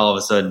brick, and all of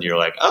a sudden you're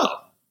like, oh,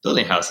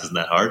 building a house isn't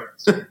that hard.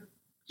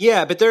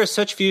 Yeah, but there are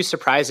such few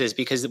surprises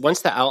because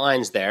once the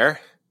outline's there,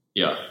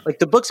 yeah, like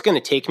the book's going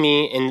to take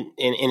me in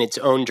its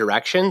own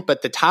direction,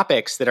 but the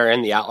topics that are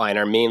in the outline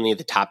are mainly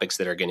the topics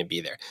that are going to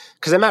be there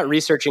because I'm not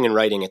researching and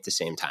writing at the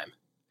same time.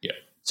 Yeah.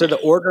 So the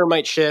order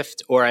might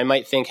shift, or I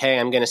might think, hey,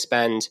 I'm going to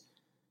spend,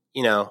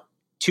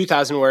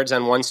 2,000 words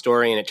on one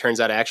story, and it turns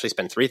out I actually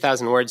spent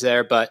 3,000 words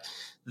there. But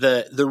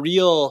the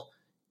real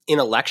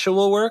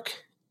intellectual work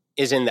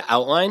is in the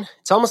outline.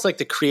 It's almost like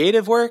the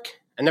creative work.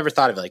 I never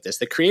thought of it like this.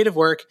 The creative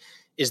work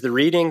is the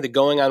reading, the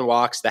going on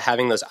walks, the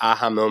having those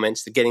aha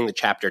moments, the getting the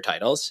chapter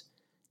titles.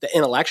 The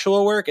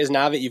intellectual work is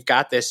now that you've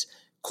got this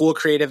cool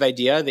creative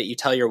idea that you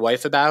tell your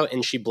wife about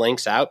and she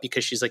blanks out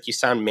because she's like, you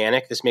sound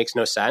manic. This makes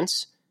no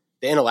sense.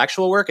 The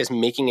intellectual work is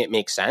making it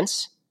make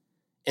sense.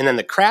 And then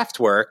the craft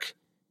work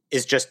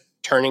is just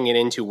turning it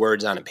into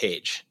words on a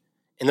page.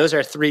 And those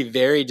are 3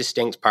 very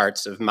distinct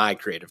parts of my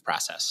creative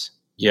process.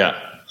 Yeah.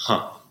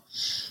 Huh.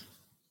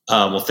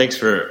 Well, thanks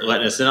for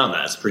letting us in on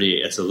that.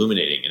 It's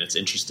illuminating and it's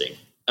interesting.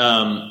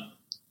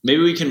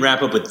 Maybe we can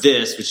wrap up with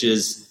this, which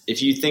is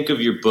if you think of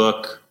your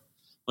book,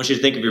 I want you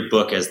to think of your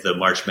book as the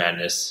March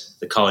Madness,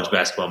 the college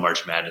basketball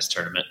March Madness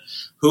tournament.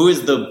 Who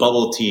is the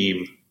bubble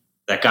team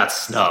that got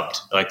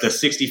snubbed? Like the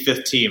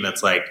 65th team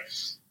that's like,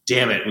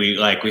 damn it, we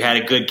had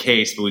a good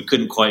case, but we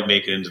couldn't quite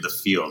make it into the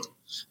field.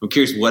 I'm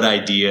curious what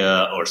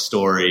idea or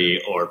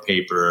story or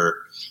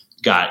paper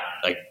got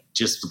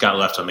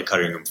left on the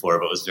cutting room floor,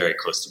 but was very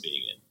close to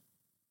being in.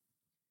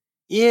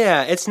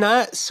 Yeah, it's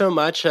not so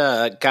much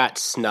got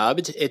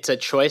snubbed. It's a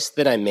choice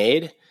that I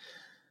made.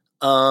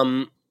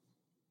 And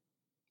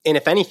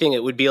if anything,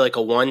 it would be like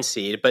a 1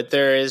 seed. But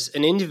there is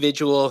an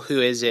individual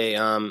who is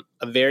a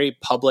very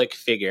public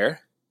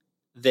figure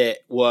that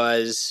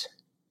was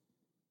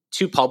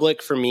too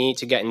public for me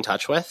to get in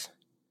touch with,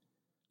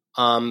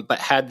 but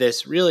had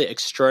this really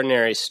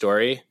extraordinary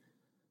story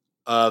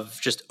of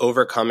just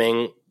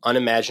overcoming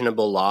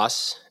unimaginable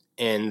loss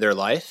in their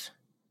life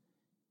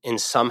and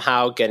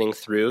somehow getting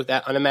through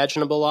that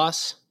unimaginable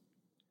loss,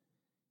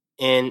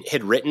 and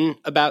had written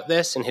about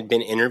this and had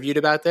been interviewed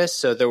about this.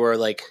 So there were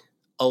like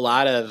a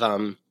lot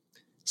of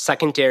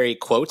secondary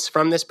quotes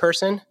from this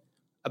person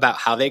about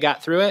how they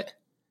got through it.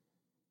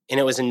 And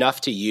it was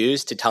enough to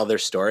use to tell their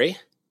story.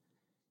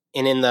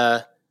 And in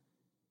the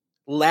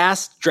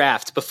last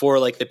draft, before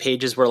like the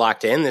pages were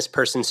locked in, this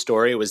person's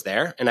story was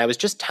there. And I was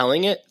just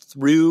telling it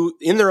through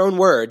in their own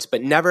words,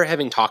 but never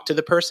having talked to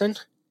the person.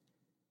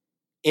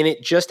 And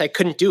I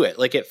couldn't do it.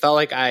 Like it felt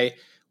like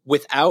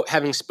without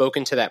having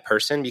spoken to that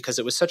person, because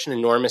it was such an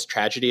enormous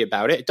tragedy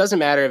about it. It doesn't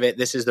matter if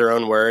this is their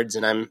own words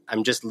and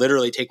I'm just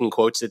literally taking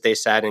quotes that they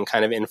said and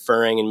kind of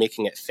inferring and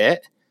making it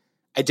fit.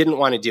 I didn't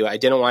want to do it. I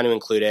didn't want to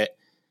include it.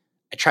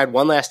 I tried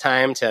one last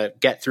time to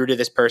get through to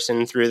this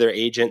person through their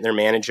agent, their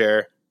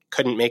manager,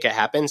 couldn't make it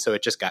happen. So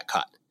it just got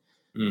cut.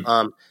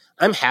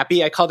 I'm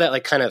happy. I call that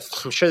like kind of,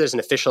 I'm sure there's an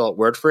official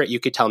word for it. You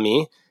could tell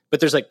me, but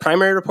there's like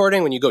primary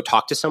reporting when you go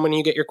talk to someone and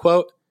you get your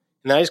quote.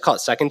 And then I just call it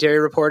secondary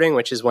reporting,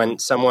 which is when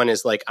someone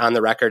is like on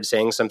the record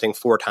saying something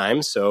 4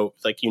 times. So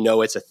like,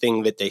 it's a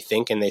thing that they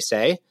think and they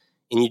say,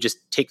 and you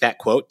just take that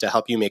quote to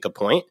help you make a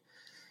point.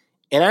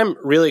 And I'm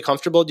really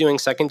comfortable doing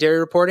secondary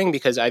reporting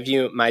because I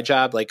view my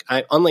job like,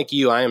 unlike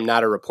you, I am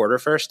not a reporter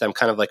first. I'm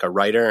kind of like a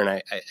writer, and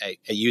I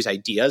use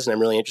ideas, and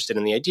I'm really interested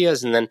in the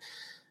ideas. And then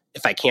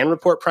if I can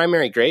report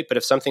primary, great. But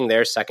if something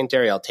there's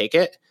secondary, I'll take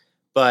it.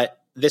 But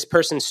this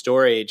person's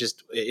story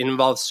it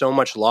involves so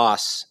much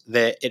loss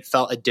that it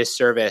felt a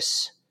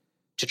disservice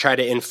to try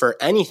to infer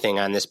anything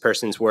on this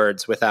person's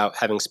words without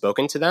having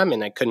spoken to them.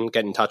 And I couldn't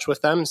get in touch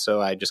with them.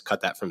 So I just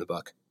cut that from the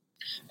book.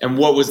 And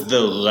what was the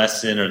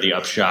lesson or the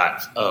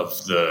upshot of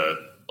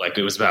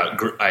it was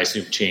about, I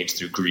assume, change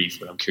through grief,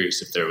 but I'm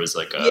curious if there was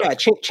like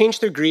change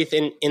through grief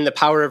in the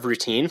power of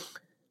routine.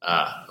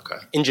 Okay.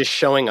 In just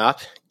showing up,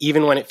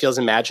 even when it feels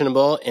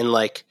imaginable, and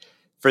like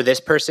for this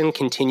person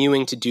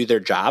continuing to do their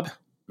job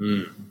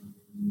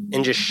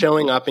and just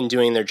showing up and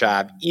doing their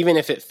job, even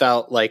if it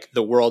felt like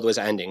the world was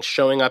ending,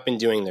 showing up and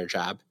doing their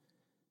job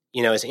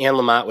as Anne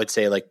Lamott would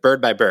say, like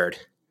bird by bird,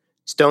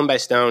 stone by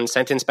stone,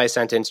 sentence by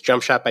sentence,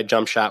 jump shot by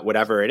jump shot,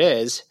 whatever it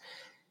is.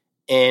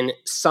 And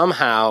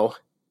somehow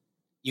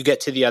you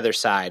get to the other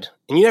side.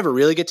 And you never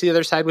really get to the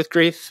other side with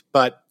grief,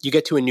 but you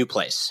get to a new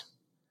place.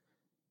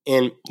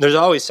 And there's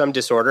always some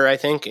disorder, I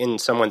think, in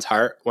someone's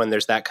heart when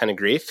there's that kind of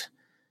grief,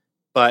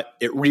 but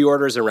it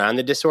reorders around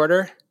the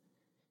disorder.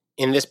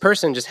 And this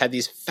person just had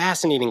these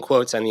fascinating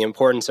quotes on the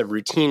importance of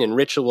routine and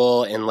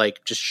ritual and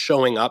like just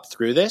showing up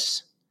through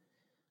this.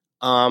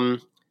 But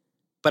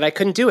I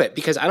couldn't do it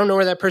because I don't know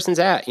where that person's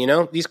at.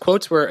 These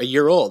quotes were a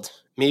year old.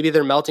 Maybe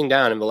they're melting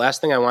down. And the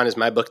last thing I want is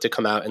my book to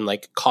come out and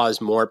like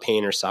cause more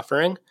pain or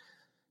suffering.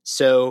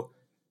 So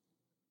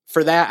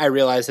for that, I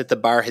realized that the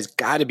bar has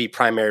got to be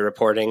primary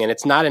reporting. And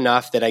it's not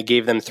enough that I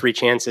gave them 3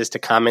 chances to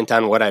comment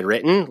on what I'd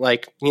written.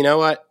 Like, you know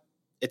what?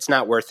 It's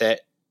not worth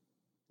it.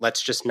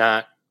 Let's just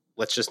not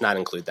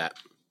include that.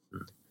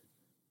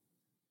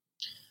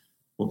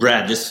 Well,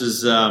 Brad, this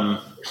was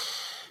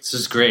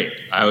great.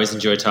 I always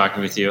enjoy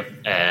talking with you,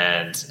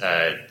 and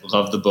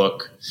love the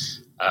book.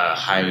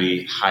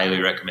 Highly, highly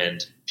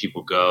recommend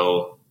people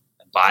go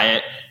buy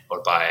it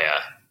or buy a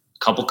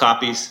couple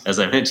copies. As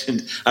I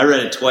mentioned, I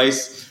read it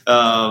twice.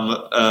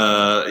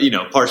 Partially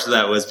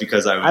that was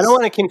because I don't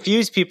want to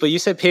confuse people. You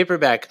said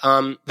paperback.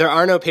 There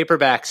are no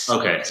paperbacks.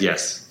 Okay.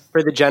 Yes.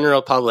 For the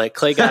general public.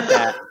 Clay got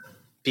that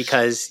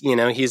because,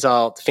 he's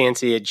all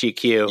fancy at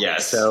GQ.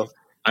 Yes. So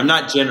I'm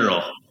not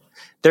general.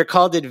 They're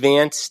called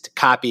advanced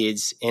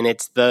copies, and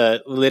it's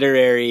the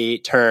literary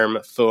term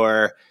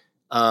for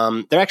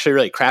they're actually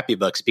really crappy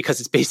books because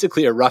it's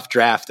basically a rough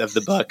draft of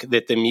the book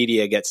that the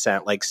media gets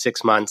sent like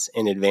 6 months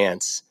in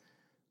advance.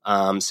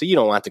 So you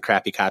don't want the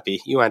crappy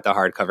copy. You want the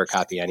hardcover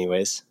copy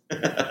anyways.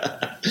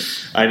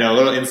 I know. A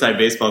little inside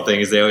baseball thing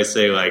is they always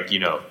say like,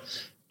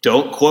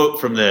 don't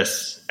quote from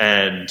this.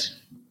 And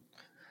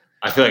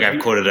I feel like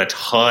I've quoted a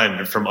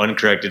ton from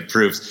uncorrected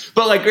proofs.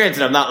 But like,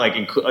 granted, I'm not like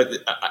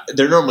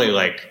they're normally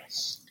like,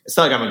 it's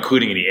not like I'm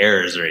including any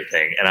errors or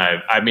anything. And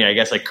I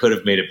guess I could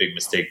have made a big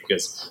mistake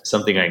because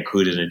something I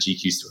included in a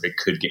GQ story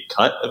could get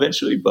cut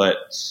eventually. But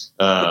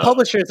the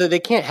publishers, they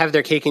can't have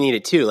their cake and eat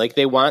it too. Like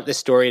they want the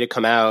story to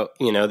come out,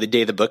 the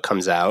day the book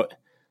comes out.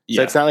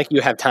 So It's not like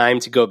you have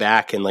time to go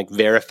back and like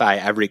verify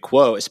every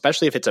quote,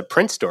 especially if it's a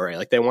print story.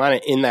 Like they want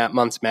it in that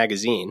month's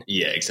magazine.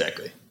 Yeah,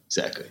 exactly.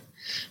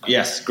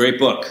 Yes, great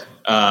book.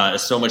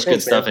 There's so much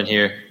good stuff in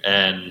here.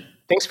 And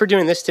thanks for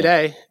doing this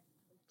today.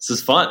 This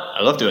is fun.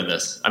 I love doing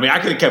this. I mean, I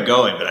could have kept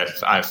going,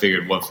 but I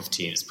figured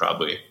 115 is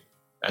probably,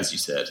 as you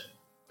said,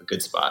 a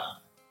good spot.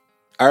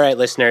 All right,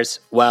 listeners.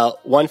 Well,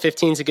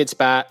 115 is a good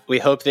spot. We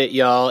hope that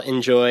y'all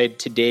enjoyed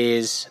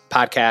today's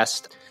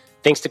podcast.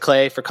 Thanks to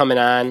Clay for coming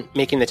on,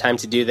 making the time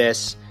to do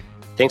this.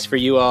 Thanks for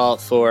you all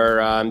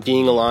for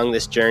being along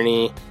this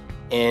journey.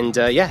 And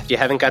if you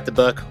haven't got the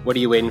book, what are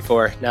you waiting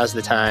for? Now's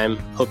the time.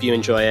 Hope you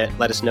enjoy it.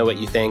 Let us know what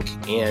you think.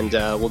 And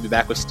we'll be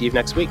back with Steve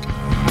next week.